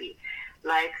philosophy.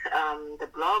 Like the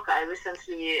blog I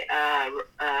recently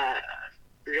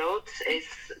wrote is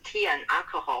tea and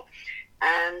alcohol.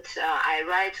 And I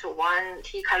write one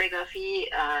tea calligraphy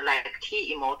like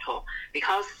tea immortal,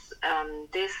 because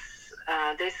this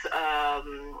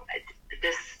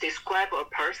describe a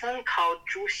person called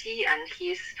Zhu Xi, and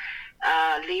he's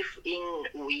live in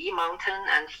Wuyi mountain,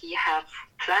 and he have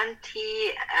plant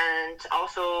tea and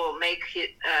also make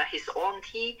his own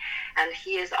tea, and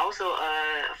he is also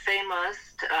a famous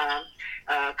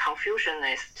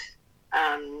Confucianist.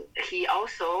 He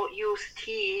also used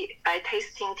tea. By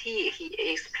tasting tea, he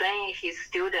explained his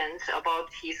students about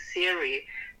his theory.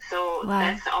 So wow.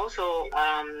 That's also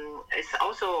it's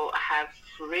also have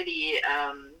really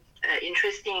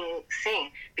interesting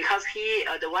thing, because he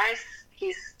advised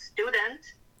his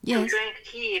students yes. to drink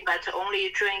tea, but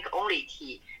drink only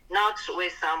tea, not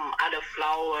with some other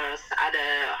flowers, other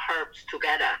herbs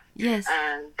together. Yes.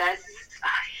 And that's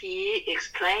he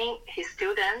explained his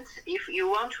students, if you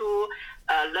want to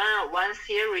learn one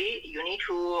theory, you need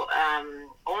to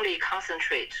only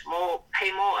concentrate more,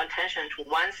 pay more attention to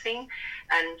one thing,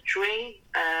 and drink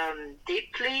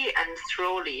deeply and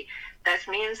slowly. That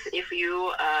means if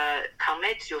you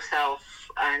commit yourself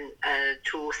and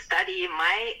to study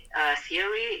my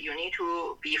theory, you need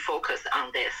to be focused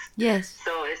on this. Yes.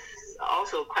 So it's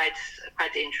also quite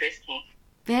interesting.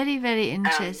 Very, very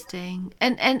interesting.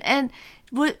 And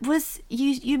was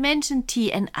you mentioned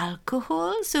tea and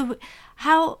alcohol? So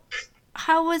how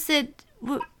was it?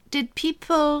 Did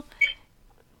people,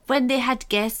 when they had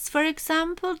guests, for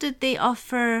example,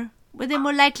 were they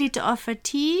more likely to offer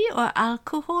tea or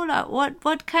alcohol? Or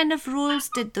what kind of roles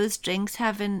did those drinks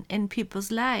have in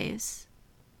people's lives?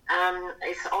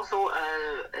 It's also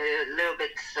a little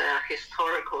bit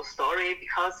historical story,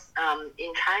 because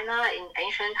in China, in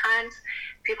ancient times,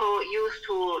 people used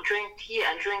to drink tea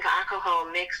and drink alcohol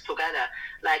mixed together.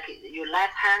 Like your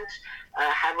left hand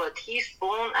have a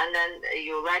teaspoon, and then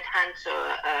your right hand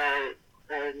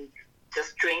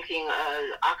just drinking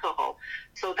alcohol.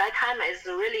 So that time is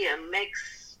really a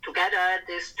mix together,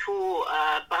 these two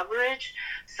beverage.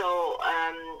 So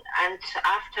and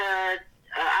after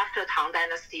Tang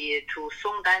Dynasty to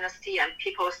Song Dynasty, and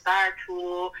people start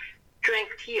to drink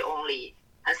tea only.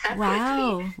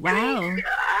 separately. Wow. Drink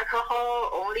alcohol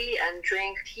only and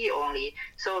drink tea only.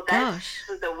 So that's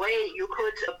the way you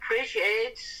could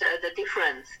appreciate the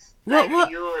difference. What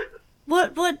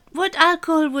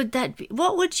alcohol would that be?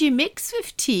 What would you mix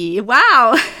with tea?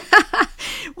 Wow.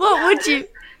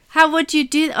 How would you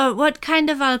do, or what kind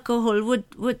of alcohol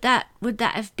would that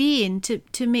have been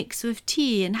to mix with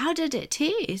tea, and how did it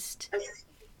taste? It's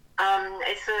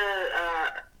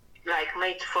like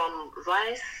made from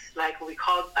rice, like we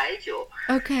call baijiu.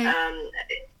 Okay.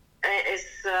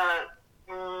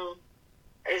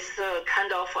 It's a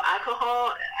kind of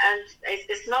alcohol, and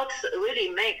it's not really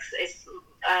mixed. It's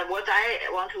what I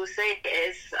want to say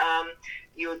is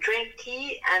you drink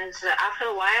tea, and after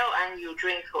a while, and you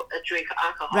drink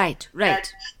alcohol. Right.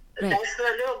 That's a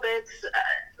little bit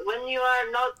when you are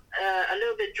not a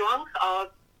little bit drunk,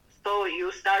 or so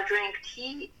you start drink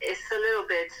tea. It's a little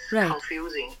bit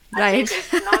confusing. I think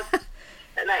it's not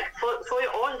like for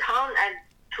your own tongue and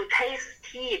to taste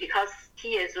tea, because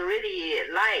tea is really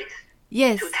light.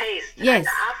 Yes. To taste. Yes. And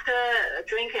after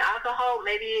drinking alcohol,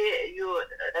 maybe you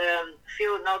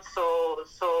feel not so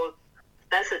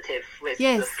sensitive with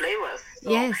the flavors.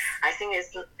 So I think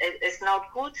it's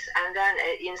not good. And then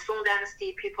in Song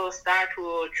Dynasty, people start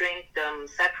to drink them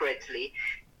separately.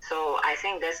 So I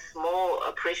think there's more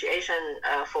appreciation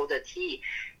for the tea.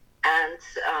 And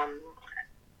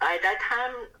at that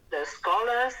time, the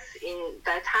scholars in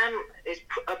that time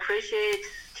appreciate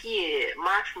tea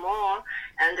much more,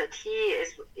 and the tea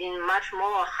is in much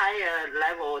more higher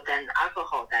level than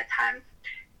alcohol that time.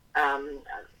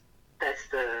 That's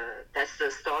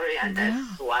the story, and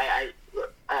that's why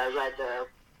I read the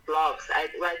blogs. I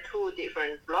read 2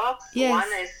 different blogs. Yes.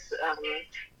 One is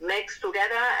mixed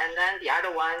together, and then the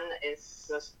other one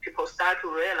is people start to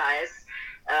realize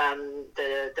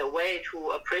the way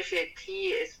to appreciate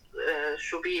tea is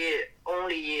should be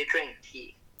only drink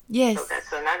tea. Yes. So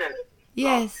that's another.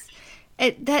 Yes.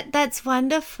 That's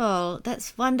wonderful.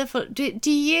 That's wonderful.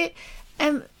 Do you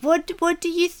what do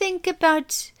you think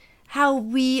about how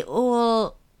we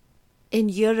all in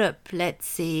Europe, let's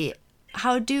say,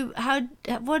 what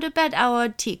about our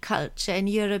tea culture in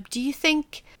Europe? Do you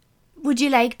think, would you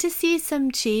like to see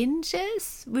some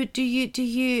changes? Or do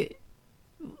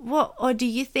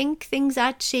you think things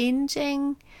are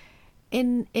changing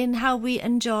in how we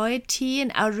enjoy tea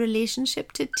and our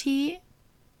relationship to tea?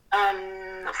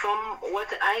 From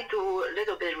what I do a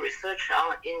little bit research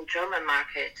on in German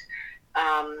market,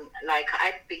 like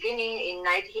at beginning in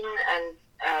 19 and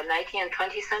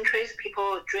 20th centuries,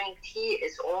 people drink tea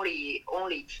is only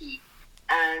tea,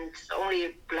 and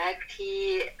only black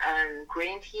tea and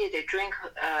green tea. They drink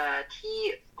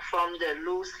tea from the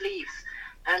loose leaves,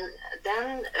 and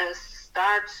then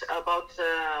starts about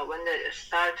when they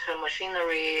start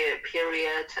machinery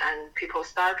period, and people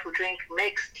start to drink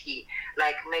mixed tea,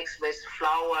 like mixed with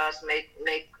flowers,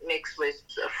 mixed with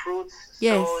fruits.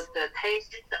 Yes. So the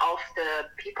taste of the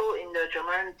people in the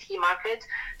German tea market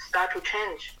start to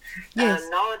change. Yes.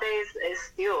 Nowadays it's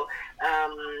still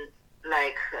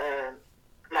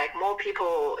like more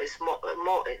people is more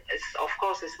it's of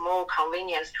course it's more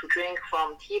convenient to drink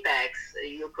from tea bags.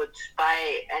 You could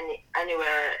buy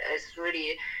anywhere. It's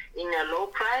really in a low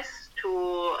price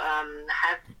to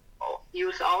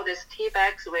use all these tea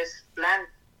bags with blend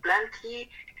tea,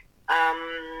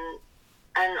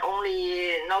 and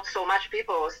only not so much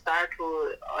people start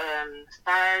to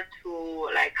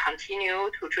like continue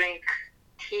to drink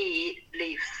tea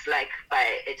leaves like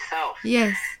by itself.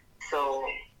 Yes. So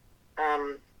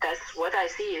that's what I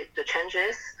see the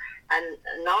changes. And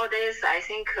nowadays, I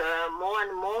think more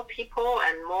and more people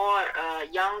and more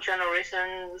young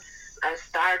generations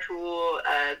start to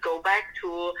go back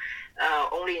to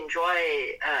only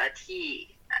enjoy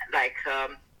tea, like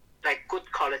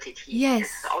good quality tea. Yes.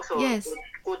 It's also yes. a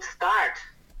good start.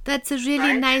 That's a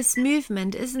really right? nice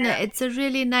movement, isn't it? It's a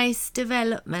really nice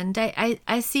development.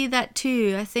 I see that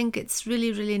too. I think it's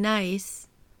really, really nice.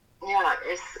 Yeah,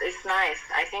 it's nice.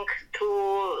 I think to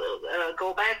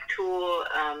go back to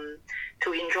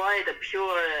enjoy the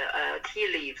pure tea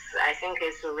leaves, I think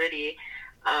it's really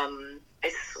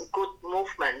it's a good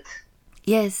movement.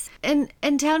 Yes, and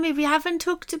tell me, we haven't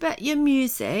talked about your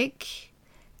music.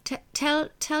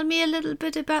 Tell me a little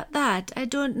bit about that. I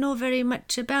don't know very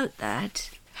much about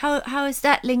that. How is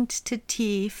that linked to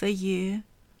tea for you?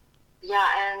 Yeah,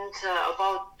 and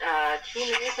about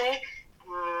tea music.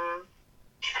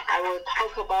 I will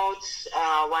talk about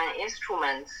one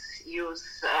instrument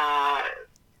used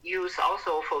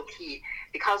also for tea,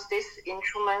 because this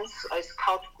instrument is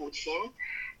called guqin.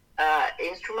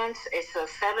 Instrument is a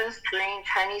 7-string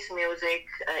Chinese music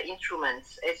instrument.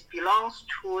 It belongs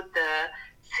to the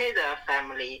Cedar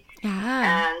family.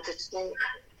 Ah. And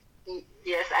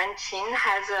yes, and Qin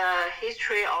has a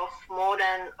history of more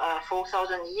than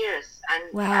 4,000 years. And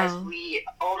as Wow. we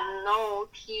all know,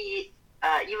 tea,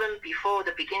 even before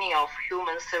the beginning of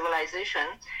human civilization,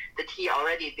 the tea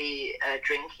already be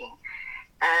drinking.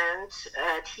 And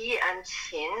tea and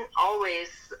qin always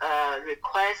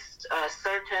request a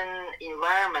certain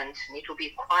environment, need to be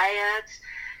quiet.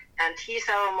 And tea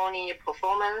ceremony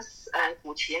performance and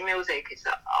guqin music is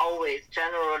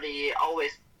generally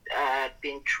always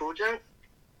been chosen.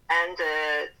 And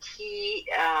tea,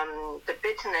 the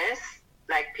bitterness,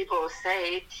 like people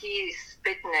say, tea's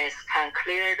bitterness can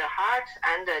clear the heart,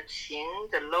 and the qin,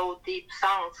 the low, deep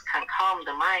sounds, can calm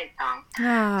the mind down.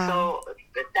 Ah. So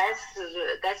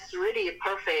that's really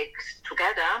perfect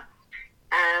together.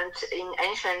 And in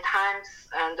ancient times,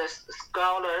 and the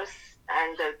scholars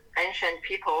and the ancient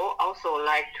people also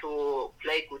like to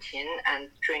play guqin and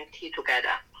drink tea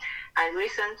together. And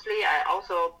recently, I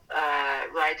also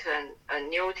write a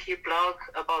new tea blog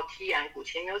about tea and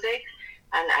guqin music,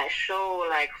 and I show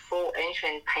like 4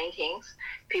 ancient paintings.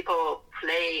 People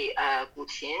play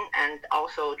guqin and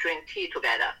also drink tea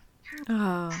together.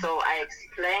 Oh. So I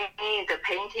explain the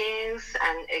paintings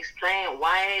and explain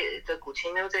why the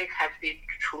guqin music have been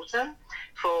chosen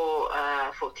for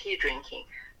tea drinking.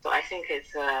 So I think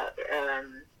it's a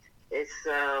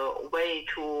way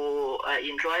to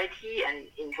enjoy tea and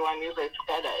enjoy music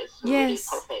together. It's really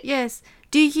perfect. Yes.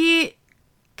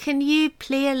 Can you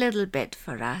play a little bit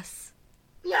for us?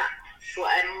 Yeah. So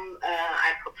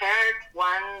I prepared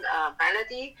one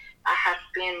melody. I have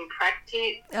been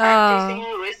practicing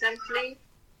recently.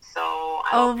 So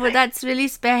but that's really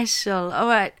special. All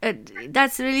right,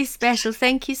 that's really special.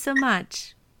 Thank you so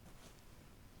much.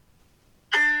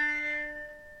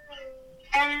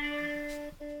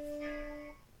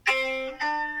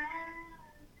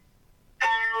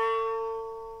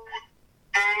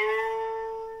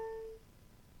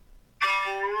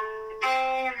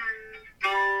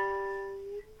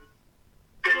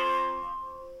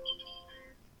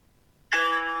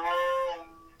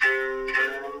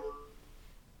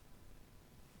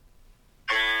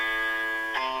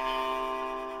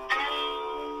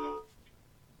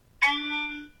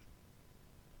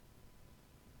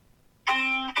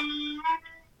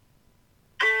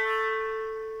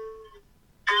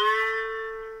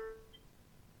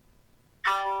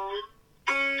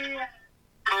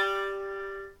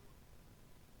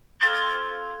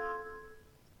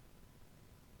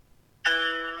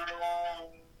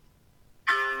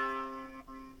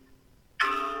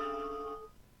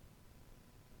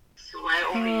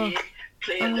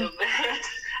 Play a little bit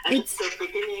at the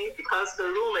beginning because the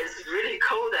room is really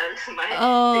cold and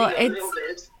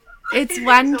it's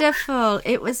wonderful.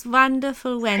 It was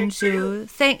wonderful, Wenju.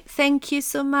 Thank you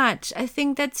so much. I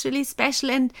think that's really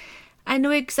special, and I know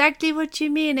exactly what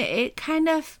you mean. It kind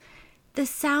of, the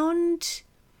sound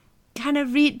kind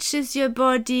of reaches your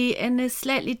body in a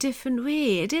slightly different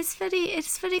way. It's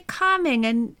very calming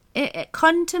and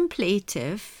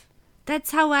contemplative.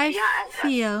 That's how I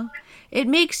feel. It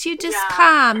makes you just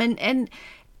calm, and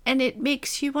it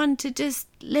makes you want to just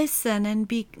listen and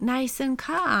be nice and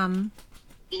calm.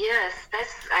 Yes,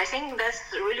 I think that's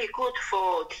really good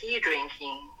for tea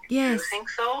drinking. Yes. Do you think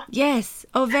so? Yes.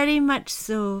 Oh, very much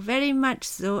so. Very much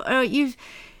so. Oh, you've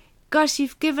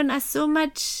given us so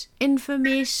much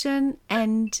information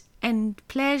and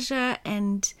pleasure,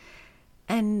 and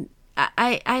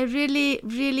I really,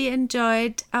 really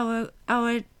enjoyed our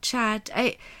chat.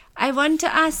 I want to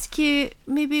ask you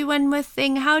maybe one more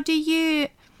thing. How do you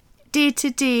day to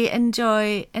day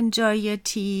enjoy your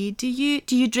tea? Do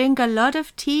you drink a lot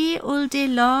of tea all day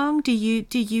long? Do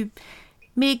you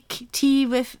make tea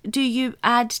with? Do you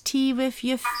add tea with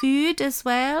your food as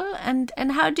well? And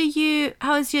how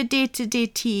is your day to day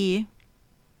tea?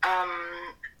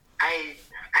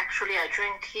 I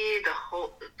drink tea the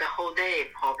whole day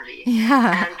probably.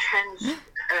 Yeah. And change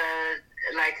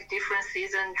like different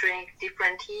season drink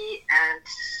different tea, and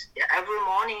every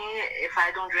morning if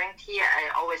I don't drink tea I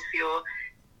always feel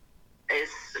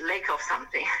it's lack of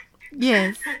something.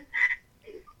 Yes.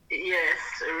 Yes,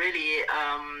 really.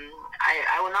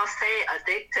 I will not say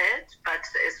addicted, but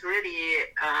it's really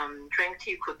drink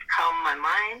tea could calm my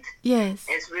mind. Yes.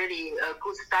 It's really a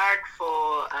good start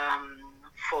for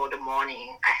the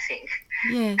morning, I think.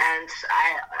 Yes. And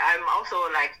I'm also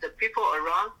like the people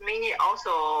around me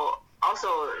also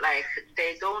like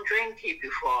they don't drink tea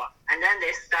before, and then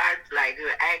they start like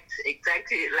to act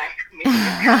exactly like me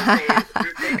because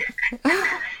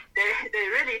they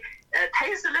really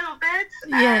taste a little bit.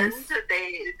 Yes. And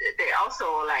they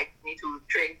also like need to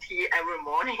drink tea every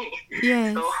morning.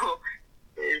 Yes. So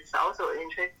it's also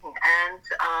interesting. And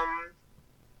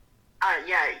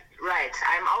yeah, right.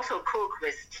 I'm also cook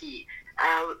with tea.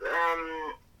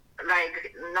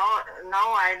 Like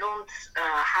now I don't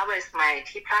harvest my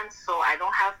tea plants, so I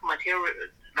don't have material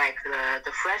like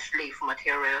the fresh leaf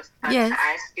materials. But Yes.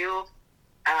 I still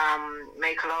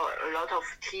make a lot of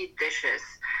tea dishes.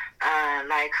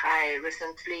 Like I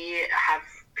recently have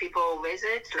people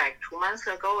visit, like 2 months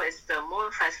ago, it's the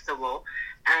Moon Festival,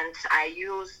 and I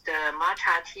use the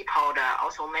matcha tea powder,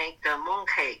 also make the moon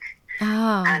cake.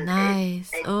 Oh, And nice.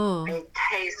 It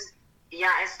tastes,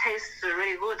 it tastes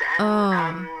really good.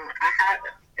 And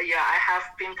I have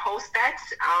been post that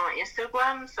on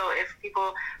Instagram, so if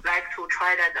people like to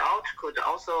try that out, could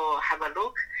also have a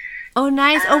look. Oh,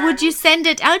 nice. Or would you send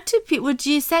it out to people? Would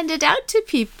you send it out to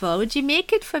people? Would you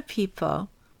make it for people?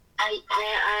 I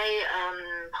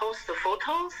post the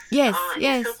photos Yes, on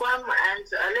yes. Instagram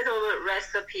and a little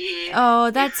recipe. Oh,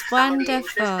 that's If somebody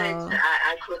wonderful. interested,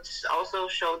 I could also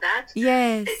show that.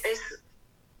 Yes.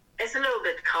 It's a little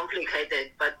bit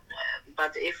complicated, but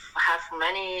if have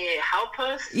many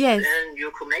helpers, Yes. then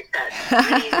you could make that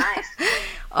really nice.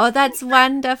 Oh, that's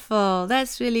wonderful.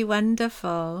 That's really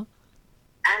wonderful.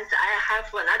 And I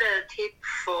have another tip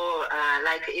for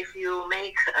like if you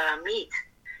make meat.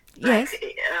 Yes.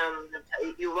 Like,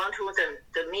 you want to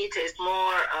the meat is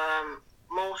more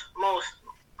more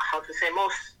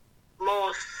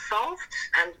soft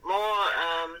and more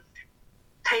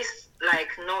taste like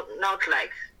not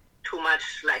like too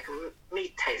much like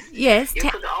meat taste. Yes. You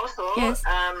could also yes.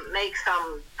 Make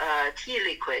some tea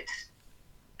liquid.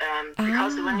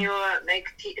 Because when you make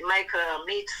a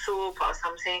meat soup or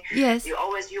something, Yes. you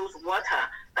always use water.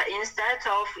 But instead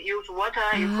of use water,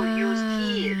 you could use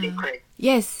tea liquid.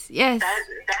 Yes, yes.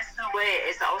 That's the way.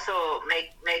 It's also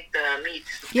make the meat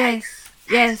Yes,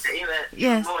 yes,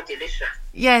 even more delicious.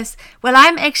 Yes. Well,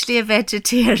 I'm actually a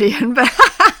vegetarian, but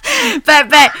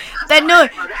no.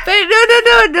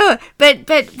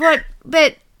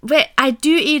 But I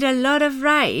do eat a lot of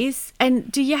rice. And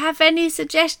do you have any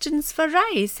suggestions for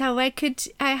rice? How I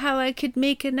could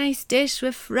make a nice dish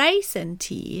with rice and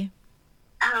tea?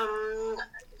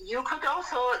 You could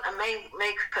also make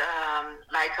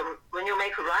like when you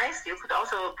make rice, you could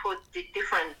also put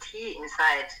different tea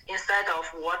inside instead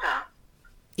of water.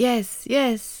 Yes.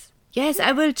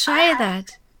 I will try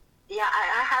that. Yeah,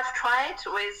 I have tried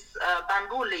with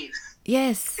bamboo leaves.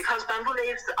 Yes. Because bamboo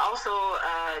leaves also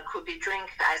could be drink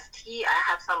as tea. I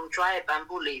have some dry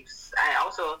bamboo leaves. I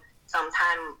also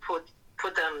sometimes put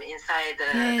them inside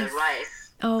the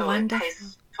rice. Oh, so wonderful. It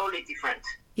tastes totally different.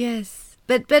 Yes.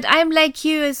 But I'm like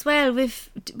you as well.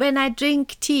 When I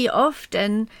drink tea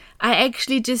often, I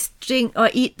actually just drink or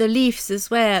eat the leaves as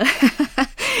well.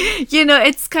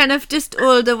 It's kind of just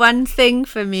all the one thing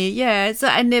for me. Yeah, so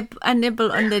I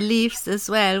nibble on the leaves as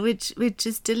well, which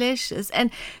is delicious.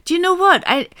 And do you know what?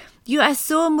 You are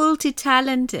so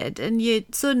multi-talented and you're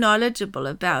so knowledgeable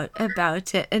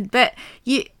about it. But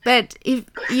if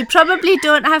you probably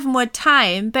don't have more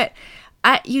time, but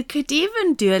you could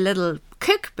even do a little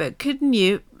cookbook, couldn't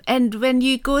you? And when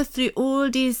you go through all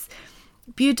these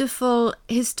beautiful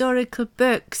historical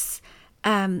books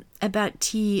about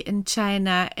tea in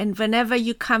China, and whenever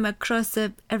you come across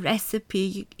a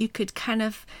recipe, you could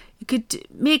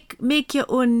make your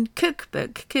own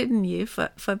cookbook, couldn't you,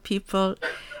 for people,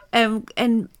 and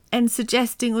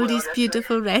suggesting all these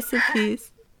beautiful recipes.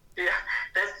 Yeah,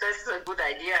 that's a good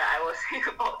idea. I was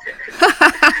thinking about it.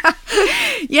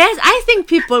 Yes, I think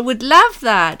people would love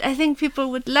that. I think people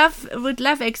would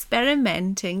love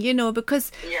experimenting,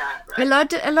 because a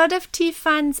lot of tea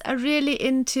fans are really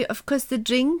into, of course, the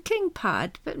drinking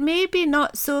part, but maybe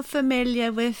not so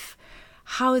familiar with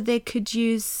how they could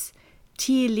use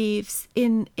tea leaves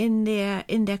in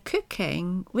their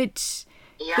cooking, which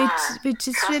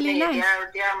is really nice.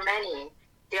 There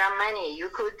are many. You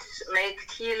could make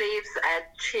tea leaves as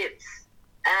chips,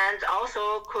 and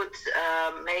also could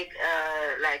make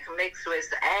like mix with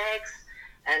eggs,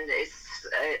 and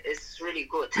it's really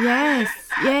good. Yes.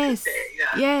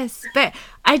 Yes. But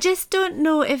I just don't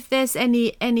know if there's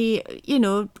any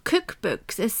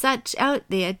cookbooks as such out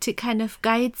there to kind of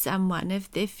guide someone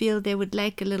if they feel they would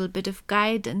like a little bit of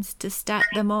guidance to start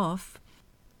them off.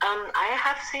 I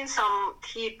have seen some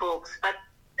tea books, but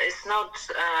it's not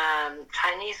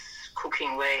Chinese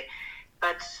cooking way,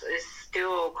 but it's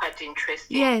still quite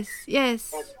interesting. Yes.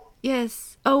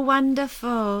 Oh,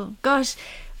 wonderful. Gosh,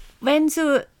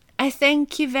 Wenzu, I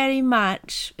thank you very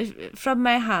much from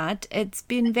my heart. It's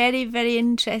been very, very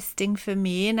interesting for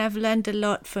me, and I've learned a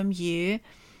lot from you.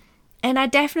 And I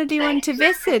definitely want to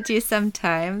visit you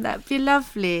sometime. That'd be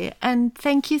lovely. And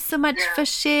thank you so much for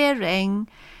sharing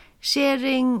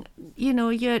sharing,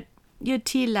 your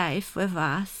tea life with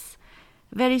us.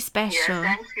 Very special.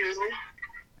 Yes, thank you.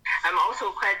 I'm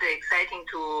also quite exciting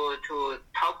to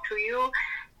talk to you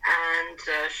and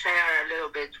share a little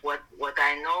bit what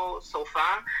I know so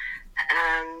far.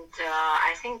 And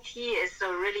I think tea is a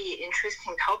really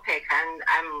interesting topic, and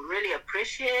I'm really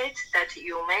appreciate that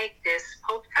you make this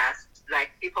podcast.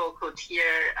 Like, people could hear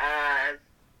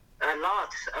a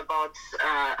lot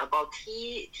about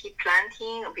tea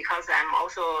planting, because I'm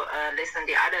also listen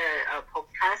the other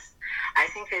podcast. I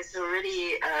think it's a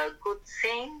really good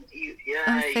thing you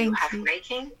have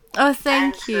making. Oh,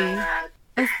 thank you.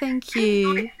 Thank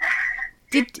you.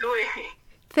 Keep doing.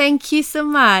 Thank you so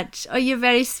much. Oh, you're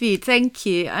very sweet. Thank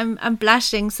you. I'm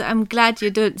blushing, so I'm glad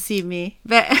you don't see me.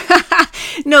 But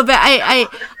no, but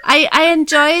I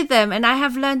enjoy them, and I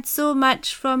have learned so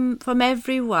much from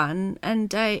everyone,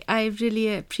 and I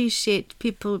really appreciate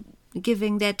people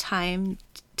giving their time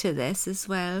to this as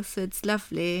well. So it's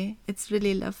lovely. It's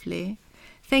really lovely.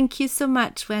 Thank you so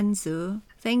much, Wenzu.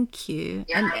 Thank you.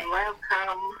 Yeah, and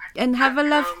welcome. And have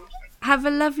a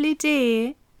lovely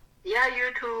day. Yeah,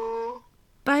 you too.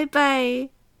 Bye bye.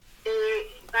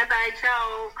 Bye bye.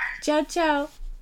 Ciao. Ciao ciao.